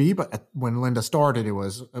more B2B, but when Lynda started, it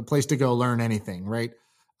was a place to go learn anything, right?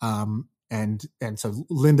 And so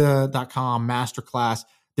lynda.com, masterclass,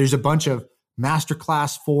 there's a bunch of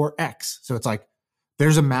masterclass for X. So it's like,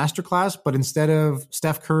 there's a masterclass, but instead of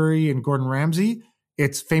Steph Curry and Gordon Ramsay,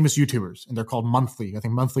 it's famous YouTubers, and they're called Monthly. I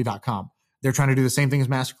think monthly.com. They're trying to do the same thing as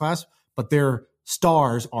masterclass, but their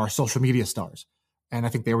stars are social media stars. And I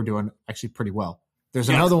think they were doing actually pretty well. There's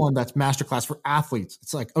another one that's masterclass for athletes.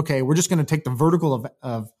 It's like, okay, we're just going to take the vertical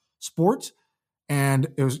of sports. And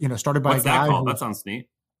it was, started by What's a guy. That called? That sounds neat.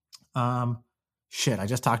 I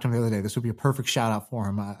just talked to him the other day. This would be a perfect shout out for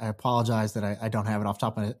him. I apologize that I don't have it off the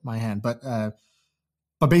top of my hand, but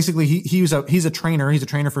basically he's a trainer. He's a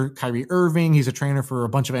trainer for Kyrie Irving. He's a trainer for a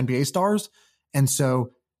bunch of NBA stars. And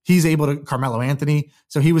so he's able to, Carmelo Anthony.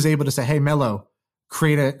 So he was able to say, hey, Melo,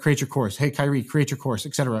 create your course. Hey, Kyrie, create your course,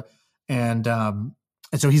 et cetera. And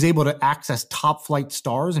so he's able to access top flight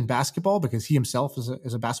stars in basketball because he himself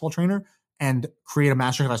is a basketball trainer and create a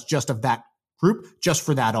masterclass just of that group, just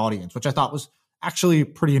for that audience, which I thought was actually a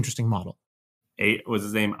pretty interesting model. Was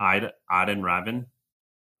his name Aden Raven?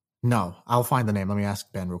 No, I'll find the name. Let me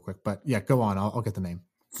ask Ben real quick. But yeah, go on. I'll get the name.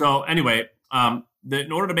 So anyway,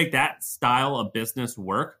 in order to make that style of business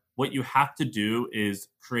work, what you have to do is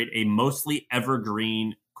create a mostly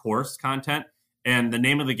evergreen course content. And the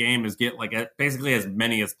name of the game is get like basically as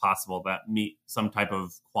many as possible that meet some type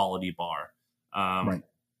of quality bar. Right.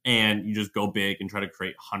 And you just go big and try to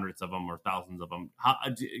create hundreds of them or thousands of them.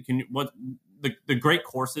 The great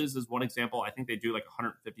courses is one example. I think they do like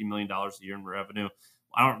 $150 million a year in revenue.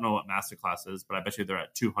 I don't know what masterclass is, but I bet you they're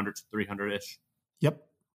at 200 to 300-ish. Yep.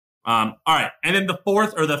 All right. And then the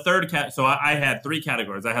fourth or the third so I had three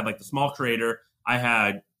categories. I had like the small creator. I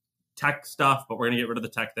had tech stuff, but we're going to get rid of the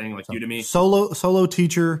tech thing like Udemy. Solo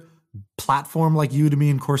teacher platform like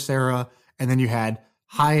Udemy and Coursera. And then you had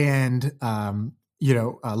high-end,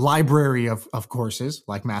 library of courses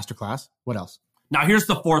like Masterclass. What else? Now, here's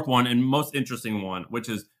the fourth one and most interesting one, which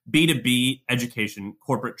is B2B education,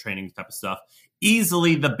 corporate training type of stuff.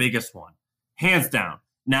 Easily the biggest one, hands down.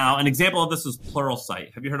 Now, an example of this is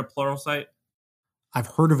Pluralsight. Have you heard of Pluralsight? I've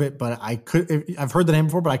heard of it, but I've heard the name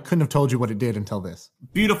before, but I couldn't have told you what it did until this.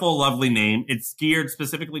 Beautiful, lovely name. It's geared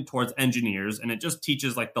specifically towards engineers, and it just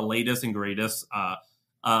teaches like the latest and greatest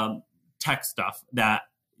tech stuff that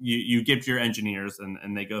you give to your engineers,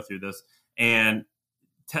 and they go through this. And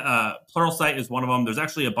Pluralsight is one of them. There's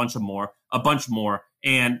actually a bunch more,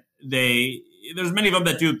 and there's many of them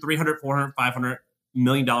that do $300, $400, $500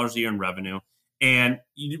 million a year in revenue.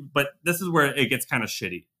 But this is where it gets kind of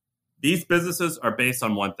shitty. These businesses are based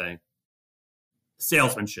on one thing: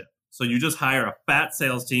 salesmanship. So you just hire a fat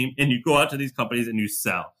sales team and you go out to these companies and you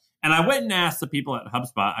sell. And I went and asked the people at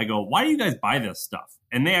HubSpot, I go, why do you guys buy this stuff?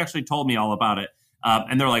 And they actually told me all about it.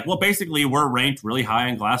 And they're like, well, basically, we're ranked really high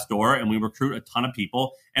on Glassdoor and we recruit a ton of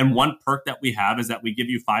people. And one perk that we have is that we give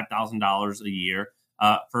you $5,000 a year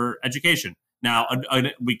for education. Now,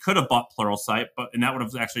 we could have bought Pluralsight, and that would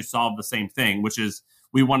have actually solved the same thing, which is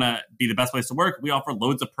we want to be the best place to work. We offer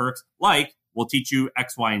loads of perks like we'll teach you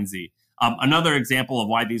X, Y, and Z. Another example of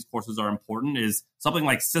why these courses are important is something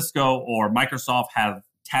like Cisco or Microsoft have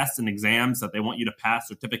tests and exams that they want you to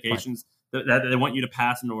pass, certifications that they want you to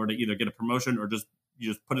pass in order to either get a promotion or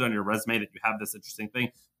you just put it on your resume that you have this interesting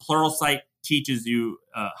thing. Pluralsight teaches you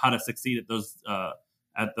how to succeed at those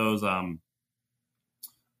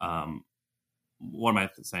what am I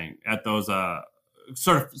saying? At those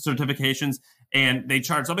certifications, and they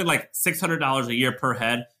charge something like $600 a year per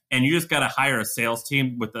head. And you just got to hire a sales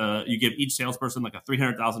team you give each salesperson like a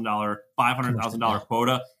 $300,000, $500,000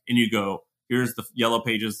 quota. And you go, here's the yellow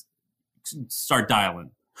pages, start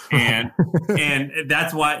dialing. And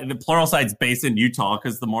that's why the Pluralside's based in Utah,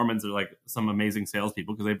 because the Mormons are like some amazing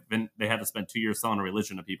salespeople, because they had to spend 2 years selling a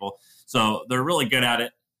religion to people. So they're really good at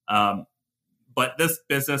it. But this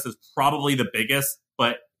business is probably the biggest,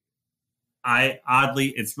 but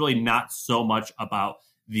it's really not so much about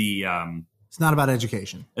the it's not about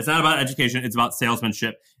education. It's not about education. It's about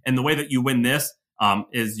salesmanship. And the way that you win this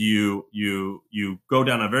is you go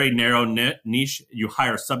down a very narrow niche. You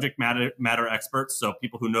hire subject matter experts, so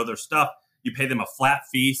people who know their stuff. You pay them a flat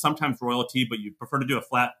fee, sometimes royalty, but you prefer to do a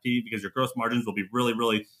flat fee because your gross margins will be really,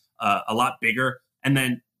 really a lot bigger. And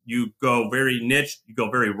then you go very niche, you go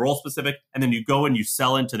very role specific, and then you go and you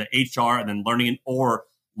sell into the HR and then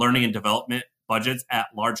learning and development budgets at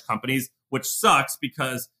large companies, which sucks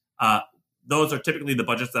because those are typically the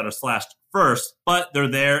budgets that are slashed first, but they're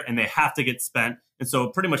there and they have to get spent. And so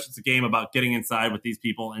pretty much it's a game about getting inside with these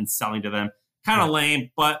people and selling to them. Kind of lame,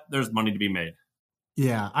 but there's money to be made.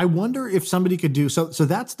 Yeah. I wonder if somebody could do so. So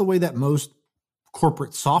that's the way that most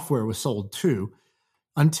corporate software was sold too,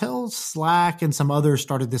 until Slack and some others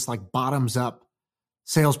started this like bottoms up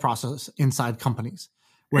sales process inside companies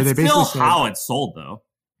where it's they basically still how it's sold though.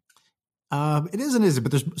 It isn't,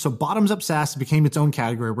 but so bottoms up SaaS became its own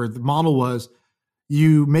category where the model was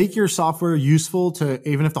you make your software useful to,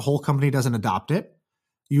 even if the whole company doesn't adopt it,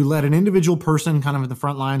 you let an individual person kind of in the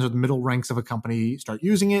front lines or the middle ranks of a company start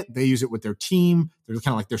using it. They use it with their team. They're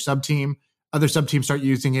kind of like their sub team. Other sub teams start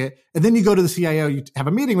using it. And then you go to the CIO, you have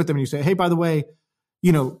a meeting with them and you say, hey, by the way,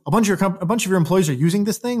 a bunch of your employees are using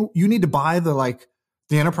this thing. You need to buy the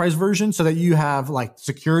enterprise version so that you have like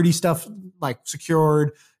security stuff like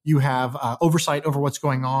secured. You have oversight over what's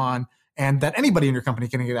going on, and that anybody in your company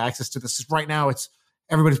can get access to this. Right now, it's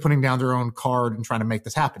everybody's putting down their own card and trying to make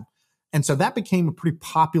this happen. And so that became a pretty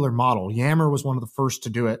popular model. Yammer was one of the first to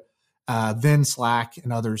do it, then Slack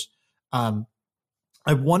and others. I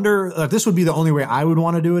wonder, this would be the only way I would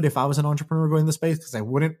want to do it if I was an entrepreneur going in the space, because I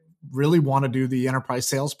wouldn't really want to do the enterprise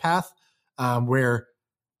sales path where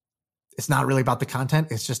it's not really about the content.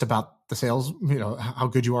 It's just about the sales, how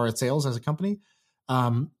good you are at sales as a company.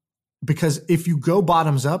 Because if you go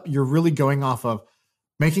bottoms up, you're really going off of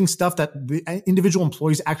making stuff that the individual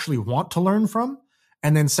employees actually want to learn from.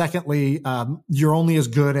 And then secondly, you're only as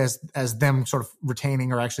good as them sort of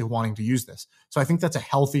retaining or actually wanting to use this. So I think that's a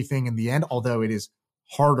healthy thing in the end, although it is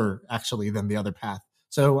harder actually than the other path.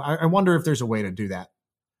 So I wonder if there's a way to do that.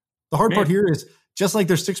 The hard part here is just like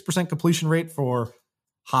there's 6% completion rate for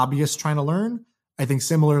hobbyists trying to learn. I think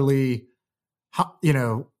similarly,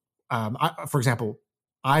 for example,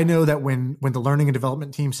 I know that when the learning and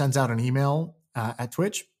development team sends out an email at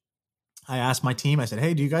Twitch, I asked my team, I said,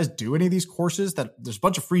 hey, do you guys do any of these courses? That there's a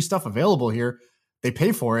bunch of free stuff available here. They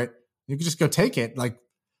pay for it. You can just go take it. Like,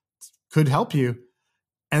 could help you.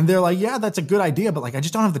 And they're like, yeah, that's a good idea. But like, I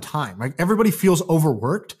just don't have the time. Like, everybody feels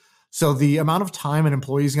overworked. So the amount of time an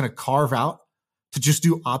employee is going to carve out to just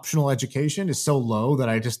do optional education is so low that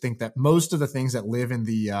I just think that most of the things that live in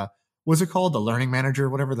the, what's it called? The learning manager,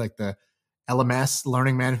 whatever, like the LMS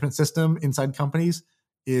learning management system inside companies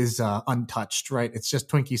is untouched, right? It's just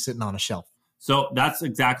Twinkie sitting on a shelf. So that's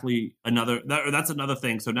exactly that's another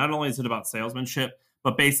thing. So not only is it about salesmanship,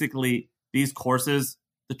 but basically these courses,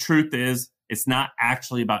 the truth is it's not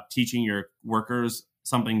actually about teaching your workers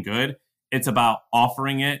something good. It's about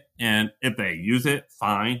offering it. And if they use it,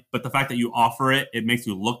 fine. But the fact that you offer it, it makes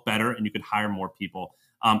you look better and you could hire more people.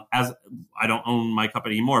 As I don't own my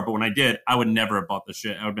company anymore, but when I did, I would never have bought the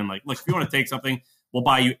shit. I would have been like, look, if you want to take something, we'll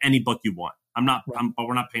buy you any book you want. But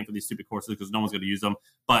we're not paying for these stupid courses because no one's going to use them.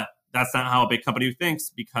 But that's not how a big company thinks,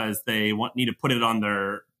 because they need to put it on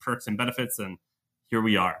their perks and benefits. And here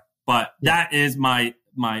we are. But that is my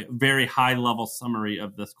very high level summary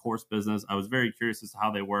of this course business. I was very curious as to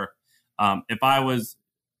how they work. If I was,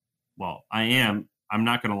 I'm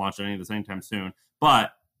not going to launch any at the same time soon,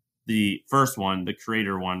 but the first one, the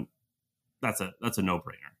creator one, that's a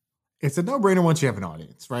no-brainer. It's a no-brainer once you have an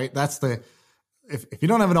audience, right? That's if you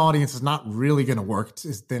don't have an audience, it's not really going to work.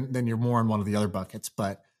 Then you're more in one of the other buckets.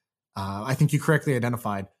 But I think you correctly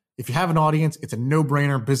identified. If you have an audience, it's a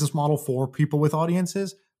no-brainer business model for people with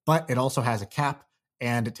audiences, but it also has a cap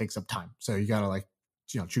and it takes up time. So you got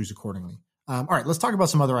to choose accordingly. All right, let's talk about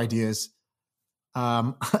some other ideas.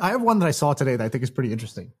 I have one that I saw today that I think is pretty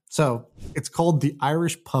interesting. So it's called the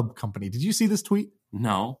Irish Pub Company. Did you see this tweet?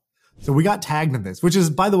 No. So we got tagged in this, which is,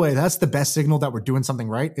 by the way, that's the best signal that we're doing something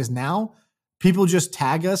right, is now people just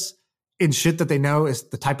tag us in shit that they know is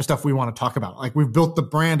the type of stuff we want to talk about. Like, we've built the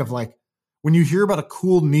brand of like, when you hear about a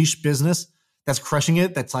cool niche business that's crushing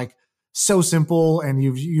it, that's like so simple and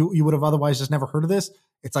you would have otherwise just never heard of this,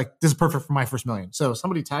 It's like, this is perfect for my first million. So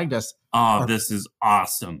somebody tagged us. Oh, this is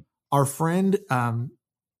awesome. Our friend,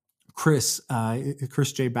 Chris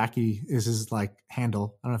J. Backy is his like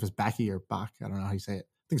handle. I don't know if it's Backy or Bach. I don't know how you say it.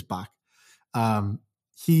 I think it's Bach.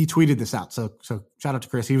 He tweeted this out. So shout out to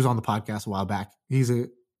Chris. He was on the podcast a while back. He's a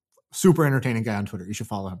super entertaining guy on Twitter. You should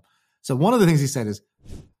follow him. So one of the things he said,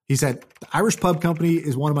 the Irish Pub Company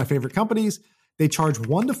is one of my favorite companies. They charge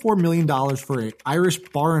 $1 to $4 million for an Irish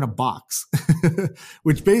bar in a box,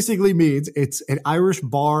 which basically means it's an Irish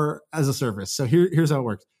bar as a service. So here's how it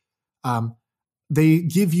works. They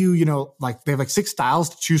give you, like they have like 6 styles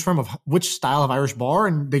to choose from of which style of Irish bar.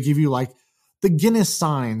 And they give you like the Guinness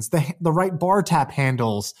signs, the right bar tap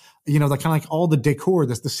handles, the kind of like all the decor,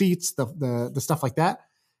 the seats, the stuff like that.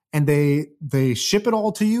 And they ship it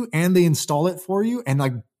all to you and they install it for you. And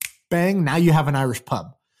like, bang, now you have an Irish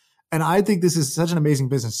pub. And I think this is such an amazing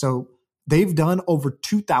business. So they've done over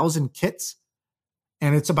 2,000 kits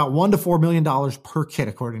and it's about $1 to $4 million per kit,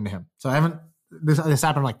 according to him. So this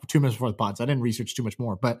happened like 2 minutes before the pod, so I didn't research too much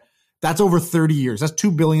more, but that's over 30 years. That's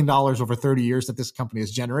 $2 billion over 30 years that this company has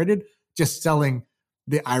generated just selling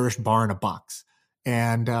the Irish bar in a box.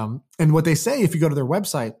 And what they say, if you go to their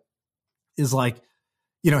website, is like,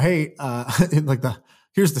 hey,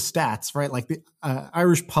 here's the stats, right? Like the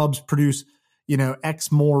Irish pubs produce,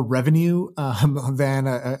 X more revenue than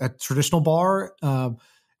a traditional bar,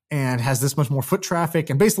 and has this much more foot traffic.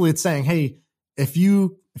 And basically it's saying, hey, if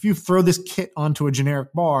you throw this kit onto a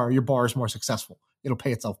generic bar, your bar is more successful. It'll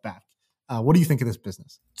pay itself back. What do you think of this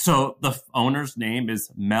business? So the owner's name is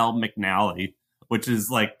Mel McNally, which is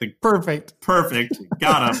like the perfect.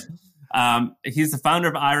 Got him. He's the founder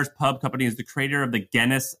of Irish Pub Company. He's the creator of the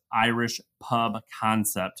Guinness Irish Pub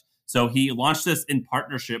concept. So he launched this in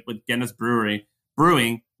partnership with Guinness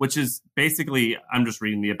Brewing, which is basically, I'm just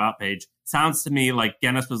reading the about page. Sounds to me like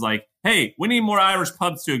Guinness was like, hey, we need more Irish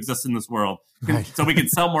pubs to exist in this world, right, so we can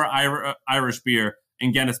sell more Irish beer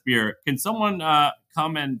and Guinness beer. Can someone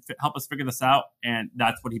come and help us figure this out? And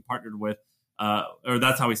that's what he partnered with, or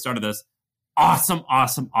that's how he started this.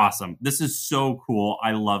 Awesome. This is so cool.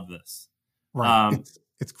 I love this. Right.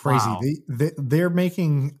 It's crazy. Wow. They're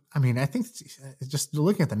making, I think just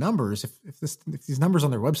looking at the numbers, if these numbers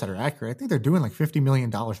on their website are accurate, I think they're doing like $50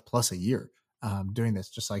 million plus a year doing this,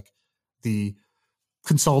 just like the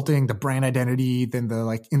consulting, the brand identity, then the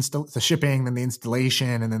like the shipping, then the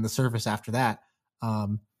installation, and then the service after that.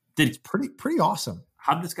 It's pretty awesome.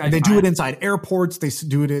 How did this guy? And they do it inside airports. They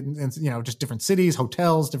do it in just different cities,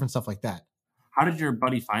 hotels, different stuff like that. How did your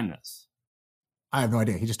buddy find this? I have no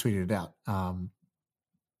idea. He just tweeted it out.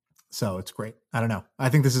 So it's great. I don't know. I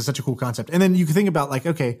think this is such a cool concept. And then you can think about like,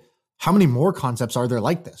 okay, how many more concepts are there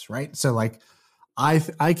like this, right? So like, I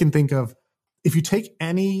can think of, if you take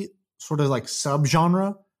any sort of like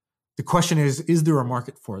subgenre, the question is there a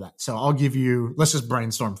market for that? So I'll give you, let's just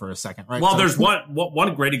brainstorm for a second, right? Well, so, there's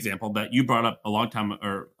one great example that you brought up a long time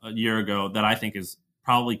or a year ago that I think is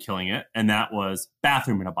probably killing it. And that was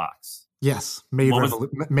bathroom in a box. Yes.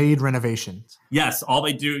 Made renovations. Yes. All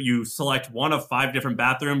they do, you select one of 5 different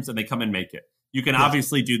bathrooms and they come and make it. You can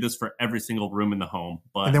obviously do this for every single room in the home.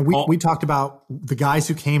 But and then we talked about the guys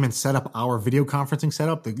who came and set up our video conferencing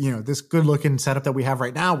setup, this good looking setup that we have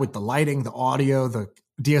right now with the lighting, the audio, the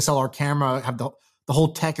DSLR camera, have the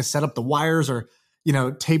whole tech is set up. The wires are,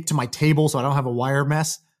 taped to my table so I don't have a wire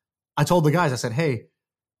mess. I told the guys, I said, hey,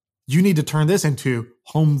 you need to turn this into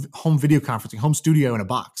home video conferencing, home studio in a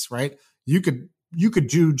box, right? You could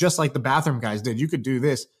do just like the bathroom guys did. You could do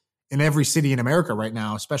this in every city in America right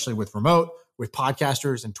now, especially with remote, with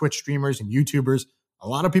podcasters and Twitch streamers and YouTubers. A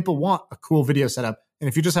lot of people want a cool video setup. And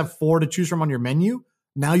if you just have 4 to choose from on your menu,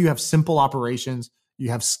 now you have simple operations.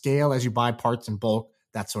 You have scale as you buy parts in bulk,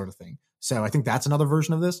 that sort of thing. So I think that's another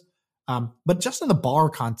version of this. But just in the bar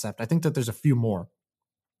concept, I think that there's a few more.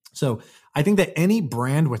 So I think that any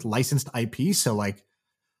brand with licensed IP, so like,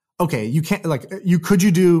 okay, you can't could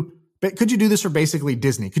you do this for basically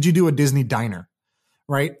Disney? Could you do a Disney diner,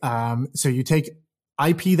 right? So you take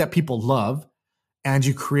IP that people love and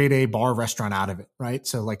you create a bar restaurant out of it, right?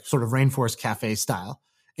 So like sort of Rainforest Cafe style,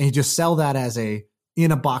 and you just sell that as a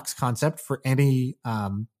in a box concept for any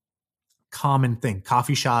common thing,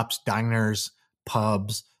 coffee shops, diners,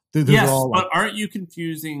 pubs. Yes, but aren't you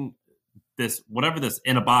confusing this, whatever this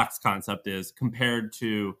in a box concept is, compared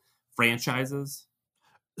to franchises?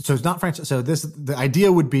 So it's not franchise. So the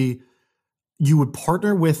idea would be you would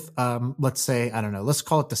partner with, let's say, I don't know, let's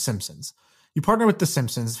call it The Simpsons. You partner with The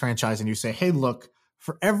Simpsons franchise and you say, hey, look,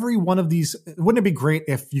 for every one of these, wouldn't it be great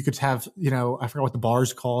if you could have, I forgot what the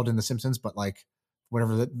bar's called in The Simpsons, but like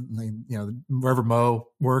whatever wherever Mo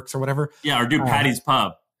works or whatever. Yeah, or do Patty's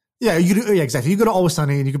Pub. Yeah, yeah, exactly. You go to Always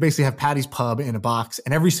Sunny and you could basically have Patty's Pub in a box,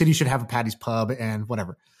 and every city should have a Patty's Pub and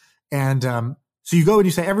whatever. And so you go and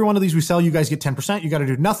you say, every one of these we sell, you guys get 10%. You got to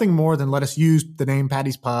do nothing more than let us use the name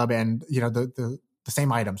Patty's Pub and, you know, the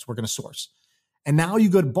same items we're going to source. And now you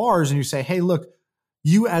go to bars and you say, hey, look,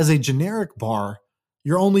 you as a generic bar,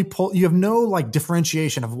 you have no like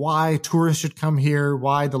differentiation of why tourists should come here,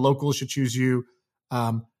 why the locals should choose you.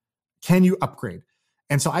 Can you upgrade?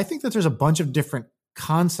 And so I think that there's a bunch of different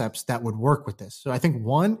concepts that would work with this. So I think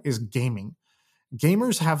one is gaming.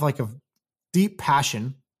 Gamers have like a deep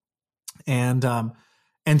passion. And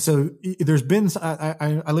so there's been,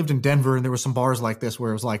 I lived in Denver and there were some bars like this where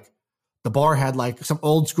it was like, the bar had like some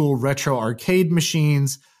old school retro arcade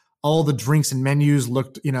machines. All the drinks and menus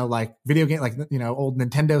looked, you know, like video game, like, you know, old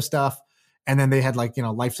Nintendo stuff. And then they had like, you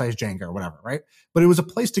know, life-size Jenga or whatever, right? But it was a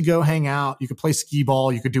place to go hang out. You could play skee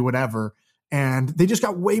ball. You could do whatever. And they just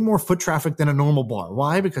got way more foot traffic than a normal bar.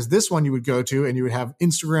 Why? Because this one you would go to and you would have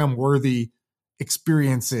Instagram-worthy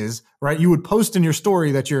experiences, right? You would post in your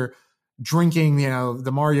story that you're drinking, you know,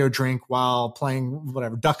 the Mario drink while playing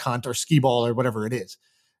whatever, Duck Hunt or skee ball or whatever it is.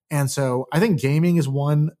 And so I think gaming is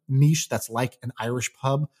one niche that's like an Irish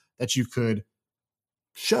pub that you could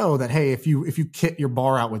show that, hey, if you kit your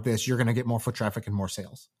bar out with this, you're going to get more foot traffic and more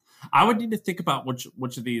sales. I would need to think about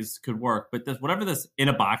which of these could work, but whatever this in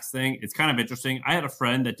a box thing, it's kind of interesting. I had a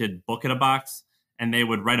friend that did book in a box, and they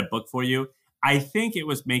would write a book for you. I think it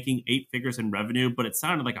was making 8 figures in revenue, but it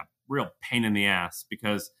sounded like a real pain in the ass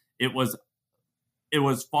because it was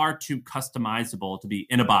far too customizable to be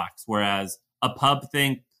in a box, whereas a pub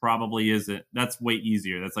thing probably isn't. That's way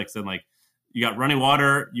easier. That's like saying like you got running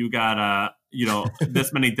water, you got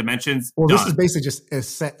this many dimensions. Well, this is basically just a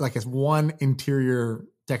set, like it's one interior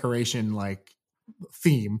decoration like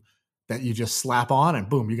theme that you just slap on and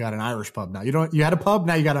boom, you got an Irish pub. Now you had a pub,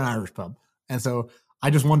 now you got an Irish pub. And so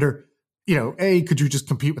I just wonder, you know, A, could you just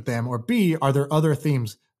compete with them? Or B, are there other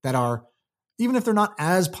themes that are, even if they're not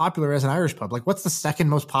as popular as an Irish pub, like what's the second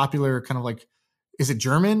most popular kind of like, is it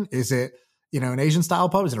German? Is it, you know, an Asian style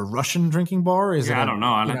pub? Is it a Russian drinking bar? Is it I don't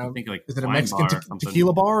know. I'd have to think like, is it a Mexican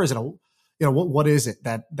tequila bar? Is it a, you know, what is it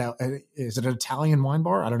that is it an Italian wine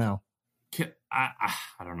bar? I don't know.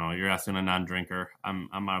 I don't know. You're asking a non-drinker.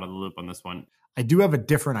 I'm out of the loop on this one. I do have a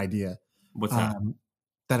different idea. What's that?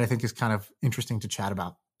 That I think is kind of interesting to chat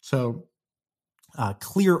about. So,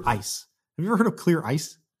 clear ice. Have you ever heard of clear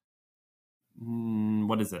ice?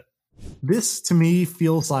 What is it? This to me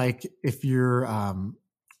feels like if you're, I'll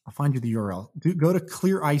find you the URL. Go to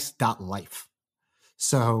clearice.life.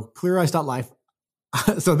 So clearice.life.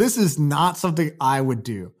 So this is not something I would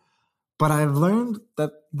do. But I've learned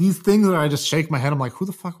that these things where I just shake my head, I'm like, who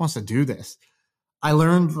the fuck wants to do this? I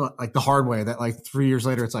learned like the hard way that like 3 years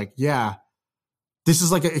later, it's like, yeah, this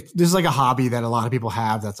is like a hobby that a lot of people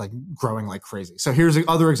have that's like growing like crazy. So here's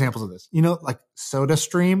other examples of this. You know, like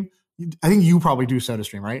SodaStream. I think you probably do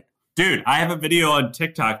SodaStream, right? Dude, I have a video on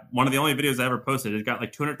TikTok. One of the only videos I ever posted. It got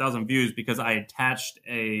like 200,000 views because I attached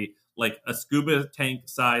a scuba tank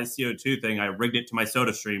size CO2 thing. I rigged it to my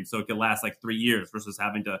SodaStream so it could last like 3 years versus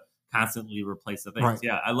having to constantly replace the things. Right.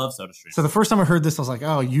 Yeah, I love SodaStream. So the first time I heard this, I was like,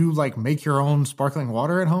 oh, you like make your own sparkling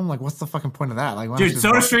water at home? Like, what's the fucking point of that? Like, dude,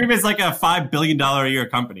 SodaStream is like a $5 billion a year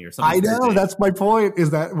company or something. I know. That's my point,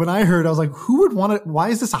 is that when I heard, I was like, who would want it? Why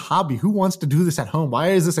is this a hobby? Who wants to do this at home?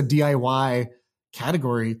 Why is this a DIY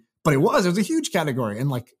category? But it was a huge category. And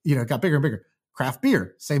like, you know, it got bigger and bigger. Craft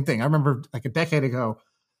beer, same thing. I remember like a decade ago,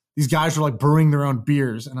 these guys were like brewing their own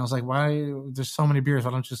beers. And I was like, why? There's so many beers.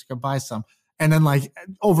 Why don't you just go buy some? And then like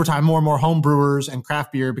over time, more and more home brewers and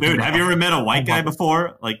craft beer. Dude, have you ever met a white guy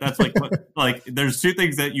before? Like that's like, like there's two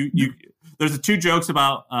things that there's 2 jokes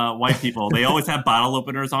about white people. They always have bottle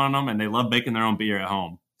openers on them and they love making their own beer at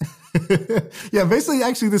home. Yeah, basically,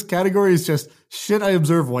 actually, this category is just shit I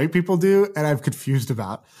observe white people do and I'm confused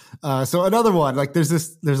about. So another one, like there's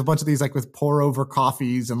a bunch of these like with pour over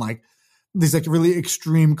coffees and like these like really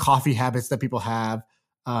extreme coffee habits that people have.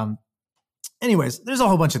 Anyways, there's a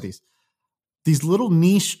whole bunch of these little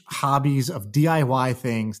niche hobbies of DIY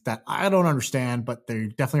things that I don't understand, but they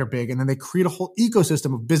definitely are big. And then they create a whole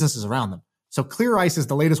ecosystem of businesses around them. So Clear Ice is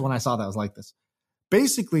the latest one I saw that was like this.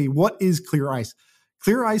 Basically, what is Clear Ice?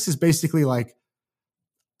 Clear Ice is basically like,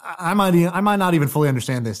 I might not even fully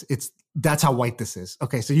understand this. That's how white this is.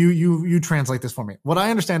 Okay, so you translate this for me. What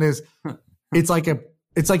I understand is it's like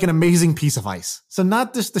an amazing piece of ice. So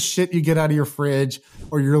not just the shit you get out of your fridge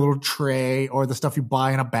or your little tray or the stuff you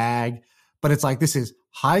buy in a bag, but it's like, this is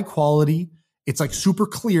high quality. It's like super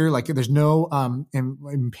clear. Like there's no,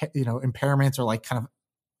 impairments or like kind of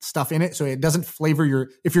stuff in it. So it doesn't flavor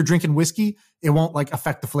if you're drinking whiskey, it won't like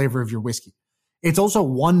affect the flavor of your whiskey. It's also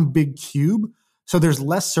one big cube. So there's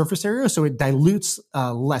less surface area. So it dilutes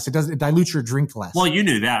less. It dilutes your drink less. Well, you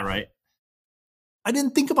knew that, right? I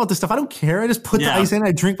didn't think about this stuff. I don't care. I just put the ice in.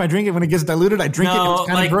 I drink it. When it gets diluted, I drink it. It's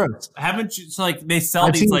kind of gross. Haven't you? So like they sell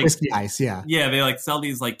I've these seen like whiskey ice. Yeah. Yeah. They like sell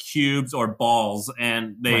these like cubes or balls,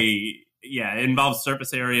 and it involves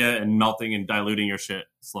surface area and melting and diluting your shit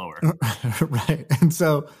slower. Right. And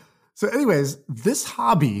so anyways, this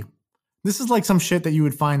hobby, this is like some shit that you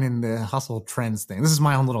would find in the hustle trends thing. This is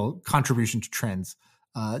my own little contribution to trends.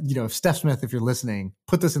 If Steph Smith, if you're listening,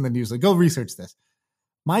 put this in the news. Like, go research this.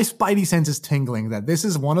 My spidey sense is tingling that this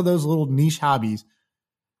is one of those little niche hobbies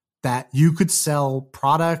that you could sell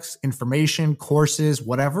products, information, courses,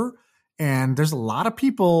 whatever. And there's a lot of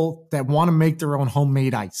people that want to make their own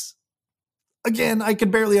homemade ice. Again, I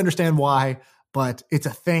can barely understand why, but it's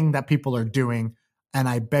a thing that people are doing. And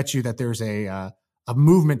I bet you that there's a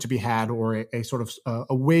movement to be had, or a sort of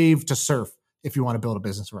a wave to surf if you want to build a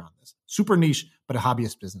business around this. Super niche, but a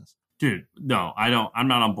hobbyist business. Dude, no, I don't. I'm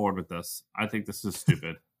not on board with this. I think this is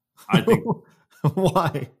stupid. I think.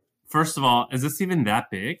 Why? First of all, is this even that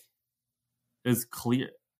big? It's clear.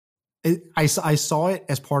 I saw it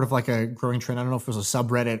as part of like a growing trend. I don't know if it was a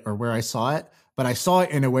subreddit or where I saw it, but I saw it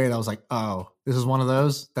in a way that I was like, oh, this is one of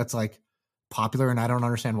those that's like popular and I don't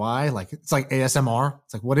understand why. Like, it's like ASMR.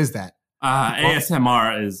 It's like, what is that?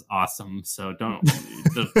 ASMR is awesome, so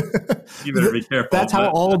you better be careful. That's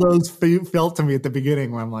how all those felt to me at the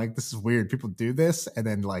beginning, where I'm like, this is weird. People do this, and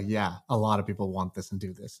then like, yeah, a lot of people want this and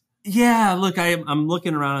do this. Yeah, look, I'm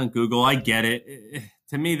looking around on Google. I get it.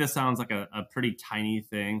 To me, this sounds like a pretty tiny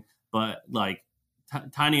thing, but like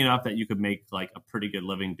tiny enough that you could make like a pretty good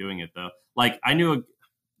living doing it, though. Like I knew.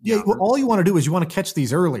 Well, all you want to do is you want to catch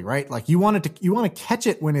these early, right? Like you want to catch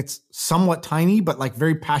it when it's somewhat tiny, but like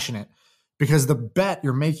very passionate. Because the bet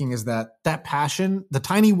you're making is that passion, the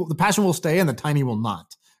passion will stay and the tiny will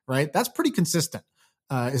not, right? That's pretty consistent.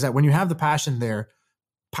 Is that when you have the passion there,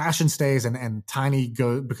 passion stays and tiny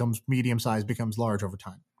becomes medium size, becomes large over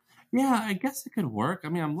time. Yeah, I guess it could work. I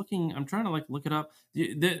mean, I'm trying to like look it up.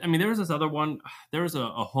 I mean, there was this other one. There was a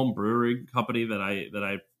home brewery company that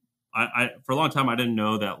I for a long time I didn't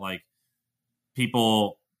know that like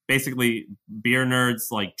people, basically beer nerds,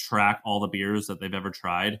 like track all the beers that they've ever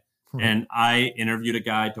tried. And I interviewed a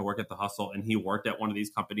guy to work at The Hustle, and he worked at one of these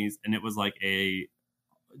companies, and it was like a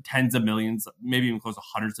tens of millions, maybe even close to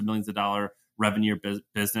hundreds of millions of dollar revenue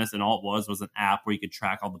business. And all it was an app where you could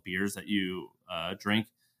track all the beers that you drink.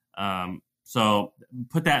 So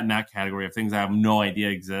put that in that category of things I have no idea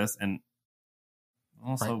exist. And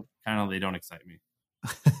also kind of, they don't excite me.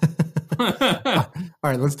 All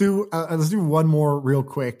right, let's do one more real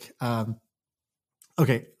quick.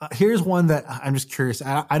 Okay, here's one that I'm just curious.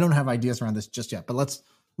 I don't have ideas around this just yet, but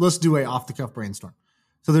let's do a off the cuff brainstorm.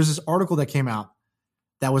 So there's this article that came out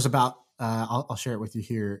that was about. I'll share it with you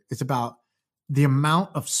here. It's about the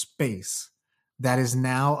amount of space that is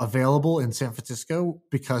now available in San Francisco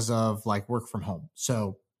because of like work from home.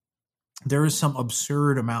 So there is some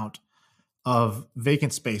absurd amount of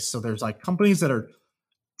vacant space. So there's like companies that are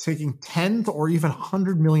taking $10 or even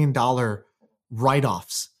 $100 million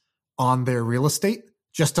write-offs on their real estate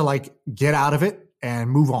just to like get out of it and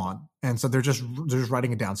move on. And so they're just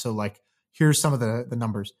writing it down. So like, here's some of the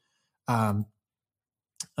numbers. So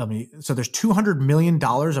there's $200 million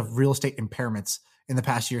of real estate impairments in the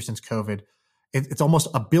past year since COVID. It's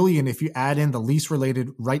almost $1 billion if you add in the lease-related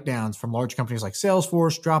write-downs from large companies like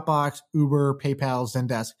Salesforce, Dropbox, Uber, PayPal,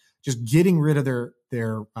 Zendesk, just getting rid of their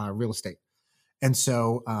real estate. And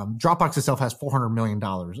so Dropbox itself has $400 million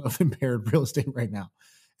of impaired real estate right now.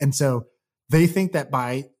 And so they think that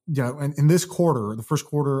by, in this quarter, the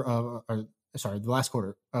last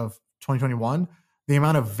quarter of 2021, the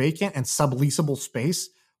amount of vacant and subleasable space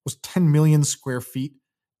was 10 million square feet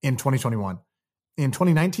in 2021. In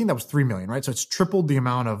 2019, that was 3 million, right? So it's tripled the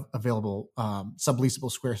amount of available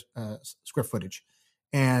subleasable square footage.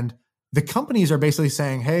 And the companies are basically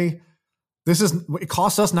saying, hey, it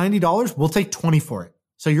costs us $90. We'll take 20 for it.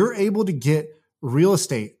 So you're able to get real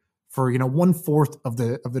estate for 1/4 of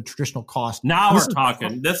the traditional cost. Now we're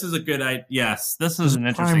talking. This is a good idea. Yes, this is an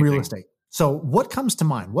interesting prime real thing. estate. So what comes to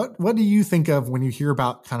mind? What do you think of when you hear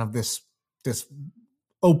about kind of this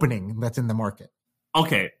opening that's in the market?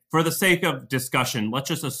 Okay, for the sake of discussion, let's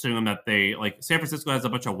just assume that San Francisco has a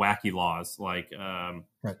bunch of wacky laws, like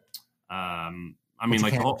right. I mean,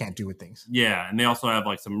 like can't do with things. Yeah, and they also have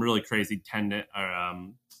like some really crazy tenant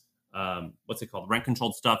or what's it called, rent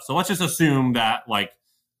controlled stuff. So let's just assume that like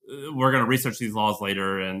we're going to research these laws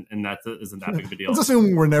later, and that isn't that big of a deal. Let's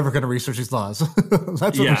assume we're never going to research these laws.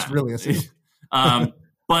 That's what we should really assume.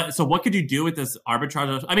 But so what could you do with this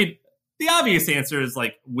arbitrage? I mean, the obvious answer is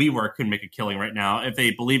like WeWork could make a killing right now if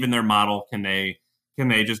they believe in their model. Can they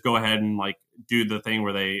just go ahead and like do the thing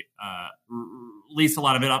where they lease a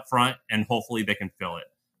lot of it up front and hopefully they can fill it?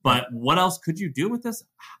 But what else could you do with this?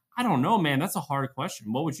 I don't know, man. That's a hard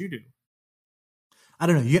question. What would you do? I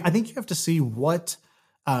don't know. I think you have to see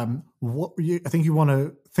I think you want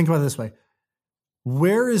to think about it this way.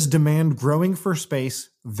 Where is demand growing for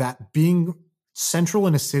space that being central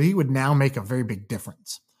in a city would now make a very big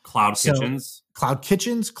difference? Cloud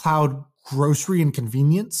kitchens, cloud grocery and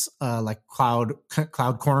convenience, like cloud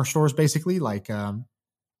corner stores, basically like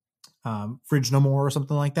Fridge No More or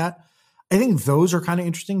something like that. I think those are kind of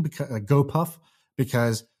interesting because GoPuff,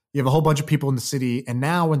 because you have a whole bunch of people in the city, and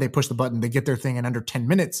now when they push the button, they get their thing in under 10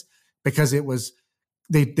 minutes because it was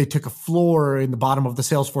they took a floor in the bottom of the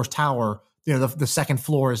Salesforce tower. You know, the second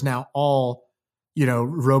floor is now all, you know,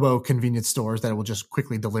 robo convenience stores that will just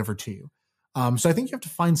quickly deliver to you. So I think you have to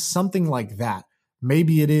find something like that.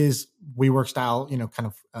 Maybe it is WeWork style, you know,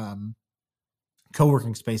 kind of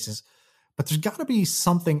co-working spaces, but there's got to be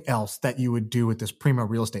something else that you would do with this primo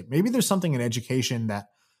real estate. Maybe there's something in education that,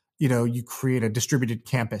 you know, you create a distributed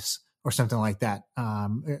campus or something like that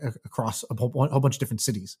across a whole bunch of different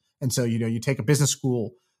cities. And so, you know, you take a business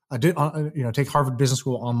school, take Harvard Business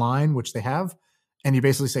School online, which they have, and you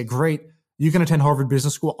basically say, great, you can attend Harvard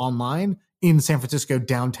Business School online in San Francisco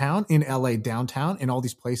downtown, in LA downtown, in all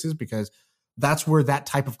these places, because that's where that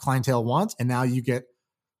type of clientele wants. And now you get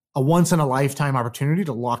a once in a lifetime opportunity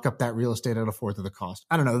to lock up that real estate at a fourth of the cost.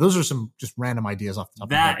 I don't know. Those are some just random ideas off the top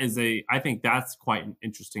of my head. I think that's quite an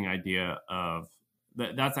interesting idea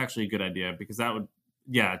that's actually a good idea, because that would,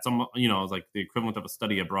 it's it's like the equivalent of a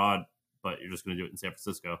study abroad, but you're just going to do it in San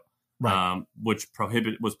Francisco, right? Which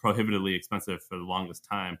was prohibitively expensive for the longest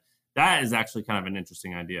time. That is actually kind of an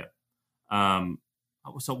interesting idea.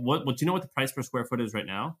 So what do you know what the price per square foot is right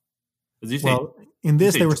now? In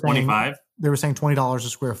this they were saying $25. They were saying $20 a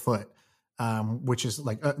square foot, which is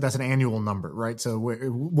like that's an annual number, right? So it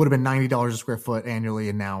would have been $90 a square foot annually,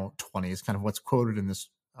 and now 20 is kind of what's quoted in this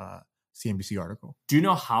CNBC article. Do you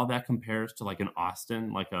know how that compares to like in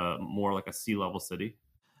Austin, like more like a sea-level city?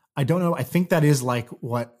 I don't know. I think that is like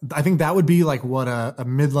that would be like what a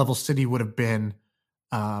mid-level city would have been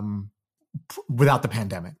without the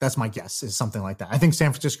pandemic. That's my guess, is something like that. I think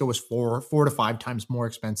San Francisco was 4 to 5 times more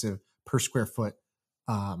expensive per square foot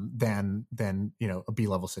than a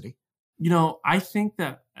B-level city. You know, I think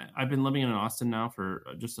that I've been living in Austin now for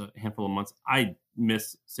just a handful of months. I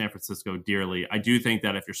miss San Francisco dearly. I do think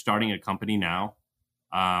that if you're starting a company now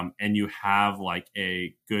and you have like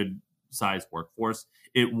a good sized workforce,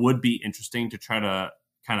 it would be interesting to try to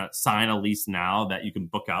kind of sign a lease now that you can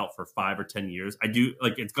book out for 5 or 10 years. I do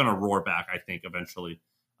like it's going to roar back, I think, eventually.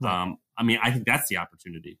 Right. I think that's the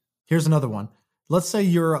opportunity. Here's another one. Let's say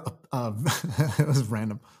you're it was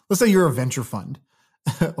random. Let's say you're a venture fund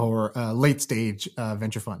or a late stage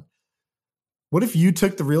venture fund. What if you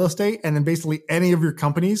took the real estate and then basically any of your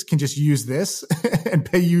companies can just use this and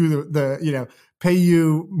pay you pay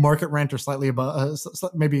you market rent or slightly above,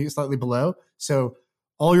 maybe slightly below. So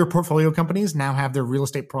all your portfolio companies now have their real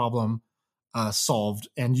estate problem solved,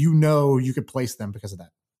 and you could place them because of that.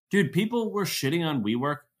 Dude, people were shitting on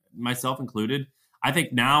WeWork, myself included. I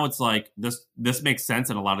think now it's like this makes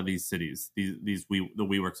sense in a lot of these cities, the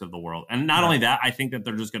WeWorks of the world. And not only that, I think that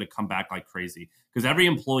they're just going to come back like crazy, because every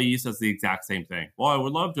employee says the exact same thing. Well, I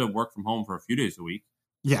would love to work from home for a few days a week.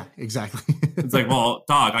 Yeah, exactly. It's like, well,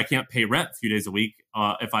 dog, I can't pay rent a few days a week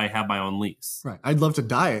if I have my own lease. Right. I'd love to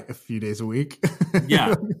diet a few days a week.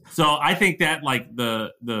 Yeah. So I think that like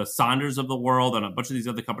the Saunders of the world and a bunch of these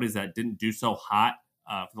other companies that didn't do so hot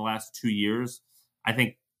for the last 2 years, I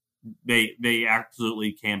think they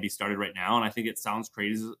absolutely can be started right now. And I think it sounds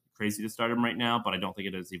crazy to start them right now, but I don't think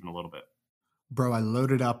it is even a little bit. Bro, I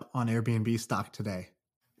loaded up on Airbnb stock today.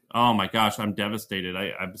 Oh my gosh, I'm devastated.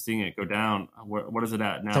 I'm seeing it go down. What is it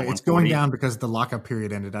at now? So it's going down because the lockup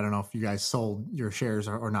period ended. I don't know if you guys sold your shares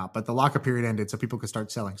or not, but the lockup period ended so people could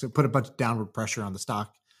start selling. So it put a bunch of downward pressure on the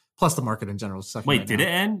stock, plus the market in general. Wait, did it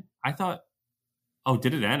end? I thought,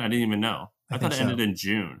 did it end? I didn't even know. I thought it ended in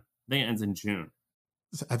June. I think it ends in June.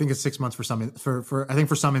 I think it's 6 months for some. I think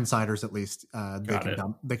for some insiders at least, they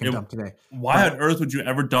can dump today. Why on earth would you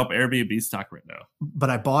ever dump Airbnb stock right now? But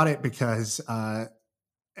I bought it because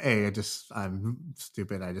I'm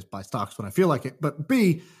stupid. I just buy stocks when I feel like it. But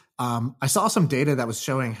B, I saw some data that was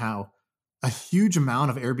showing how a huge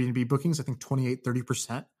amount of Airbnb bookings, I think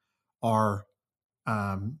 28-30%, are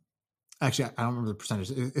actually, I don't remember the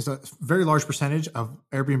percentage. It's a very large percentage of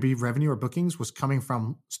Airbnb revenue or bookings was coming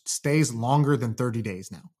from stays longer than 30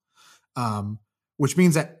 days now, which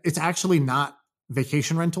means that it's actually not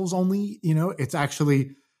vacation rentals only. It's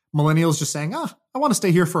actually millennials just saying, I want to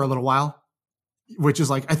stay here for a little while, which is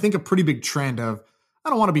like, I think a pretty big trend of, I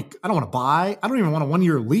don't want to buy. I don't even want a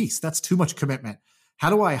 1-year lease. That's too much commitment. How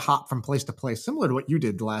do I hop from place to place? Similar to what you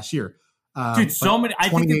did last year. Dude, so many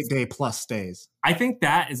 28-day plus stays. I think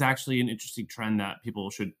that is actually an interesting trend that people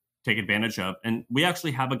should take advantage of. And we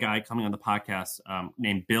actually have a guy coming on the podcast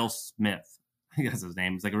named Bill Smith. I think that's his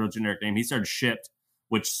name. It's like a real generic name. He started Shipt,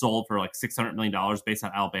 which sold for like $600 million based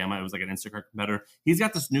on Alabama. It was like an Instacart competitor. He's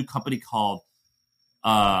got this new company called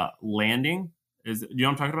Landing. Do you know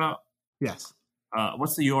what I'm talking about? Yes.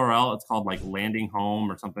 What's the URL? It's called like Landing Home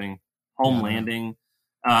or something. Home Landing.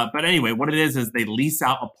 But anyway, what it is they lease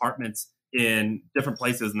out apartments in different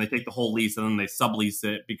places, and they take the whole lease and then they sublease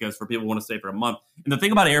it because for people who want to stay for a month. And the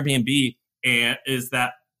thing about Airbnb is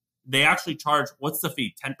that they actually charge, what's the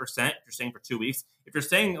fee? 10% if you're staying for 2 weeks. If you're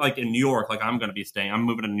staying like in New York, like I'm going to be staying, I'm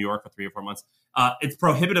moving to New York for 3 or 4 months. It's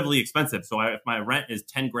prohibitively expensive. So if my rent is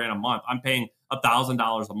 $10,000 a month, I'm paying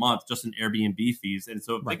 $1,000 a month just in Airbnb fees. And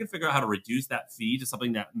so if they can figure out how to reduce that fee to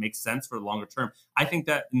something that makes sense for the longer term, I think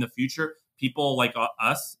that in the future, people like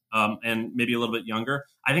us and maybe a little bit younger,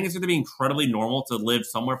 I think it's going to be incredibly normal to live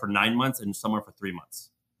somewhere for 9 months and somewhere for 3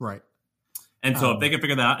 months. Right. And so if they can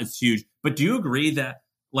figure that out, it's huge. But do you agree that,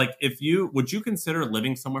 like, would you consider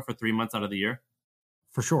living somewhere for 3 months out of the year?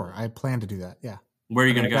 For sure. I plan to do that. Yeah. Where are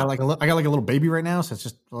you going to go? I got like a little baby right now, so it's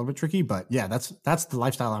just a little bit tricky. But yeah, that's the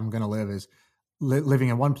lifestyle I'm going to live, is living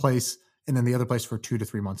in one place and then the other place for 2 to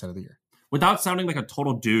 3 months out of the year. Without sounding like a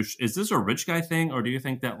total douche, is this a rich guy thing, or do you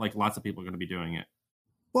think that like lots of people are going to be doing it?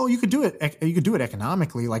 Well, you could do it. You could do it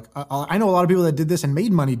economically. Like I know a lot of people that did this and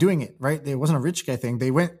made money doing it. Right? It wasn't a rich guy thing.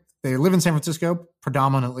 They live in San Francisco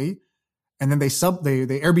predominantly, and then they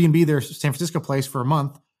Airbnb their San Francisco place for a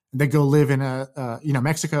month. And they go live in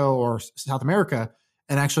Mexico or South America,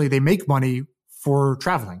 and actually they make money for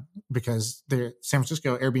traveling because their San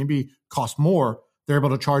Francisco Airbnb costs more. They're able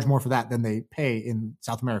to charge more for that than they pay in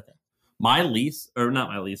South America. My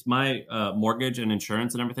mortgage and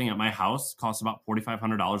insurance and everything at my house costs about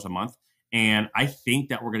 $4,500 a month. And I think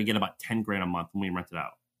that we're going to get about $10,000 a month when we rent it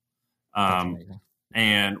out. That's amazing.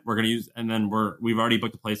 And we're going to use, and then we've already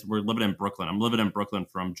booked a place. We're living in Brooklyn. I'm living in Brooklyn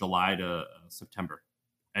from July to September.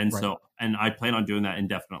 And so I plan on doing that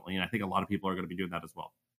indefinitely. And I think a lot of people are going to be doing that as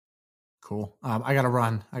well. Cool. I got to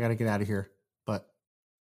run. I got to get out of here, but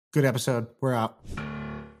good episode. We're out.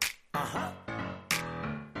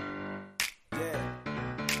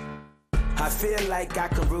 I feel like I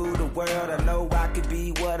can rule the world. I know I can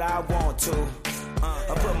be what I want to.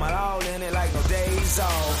 I put my all in it like no days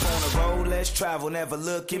off. On the road, let's travel, never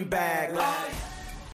looking back.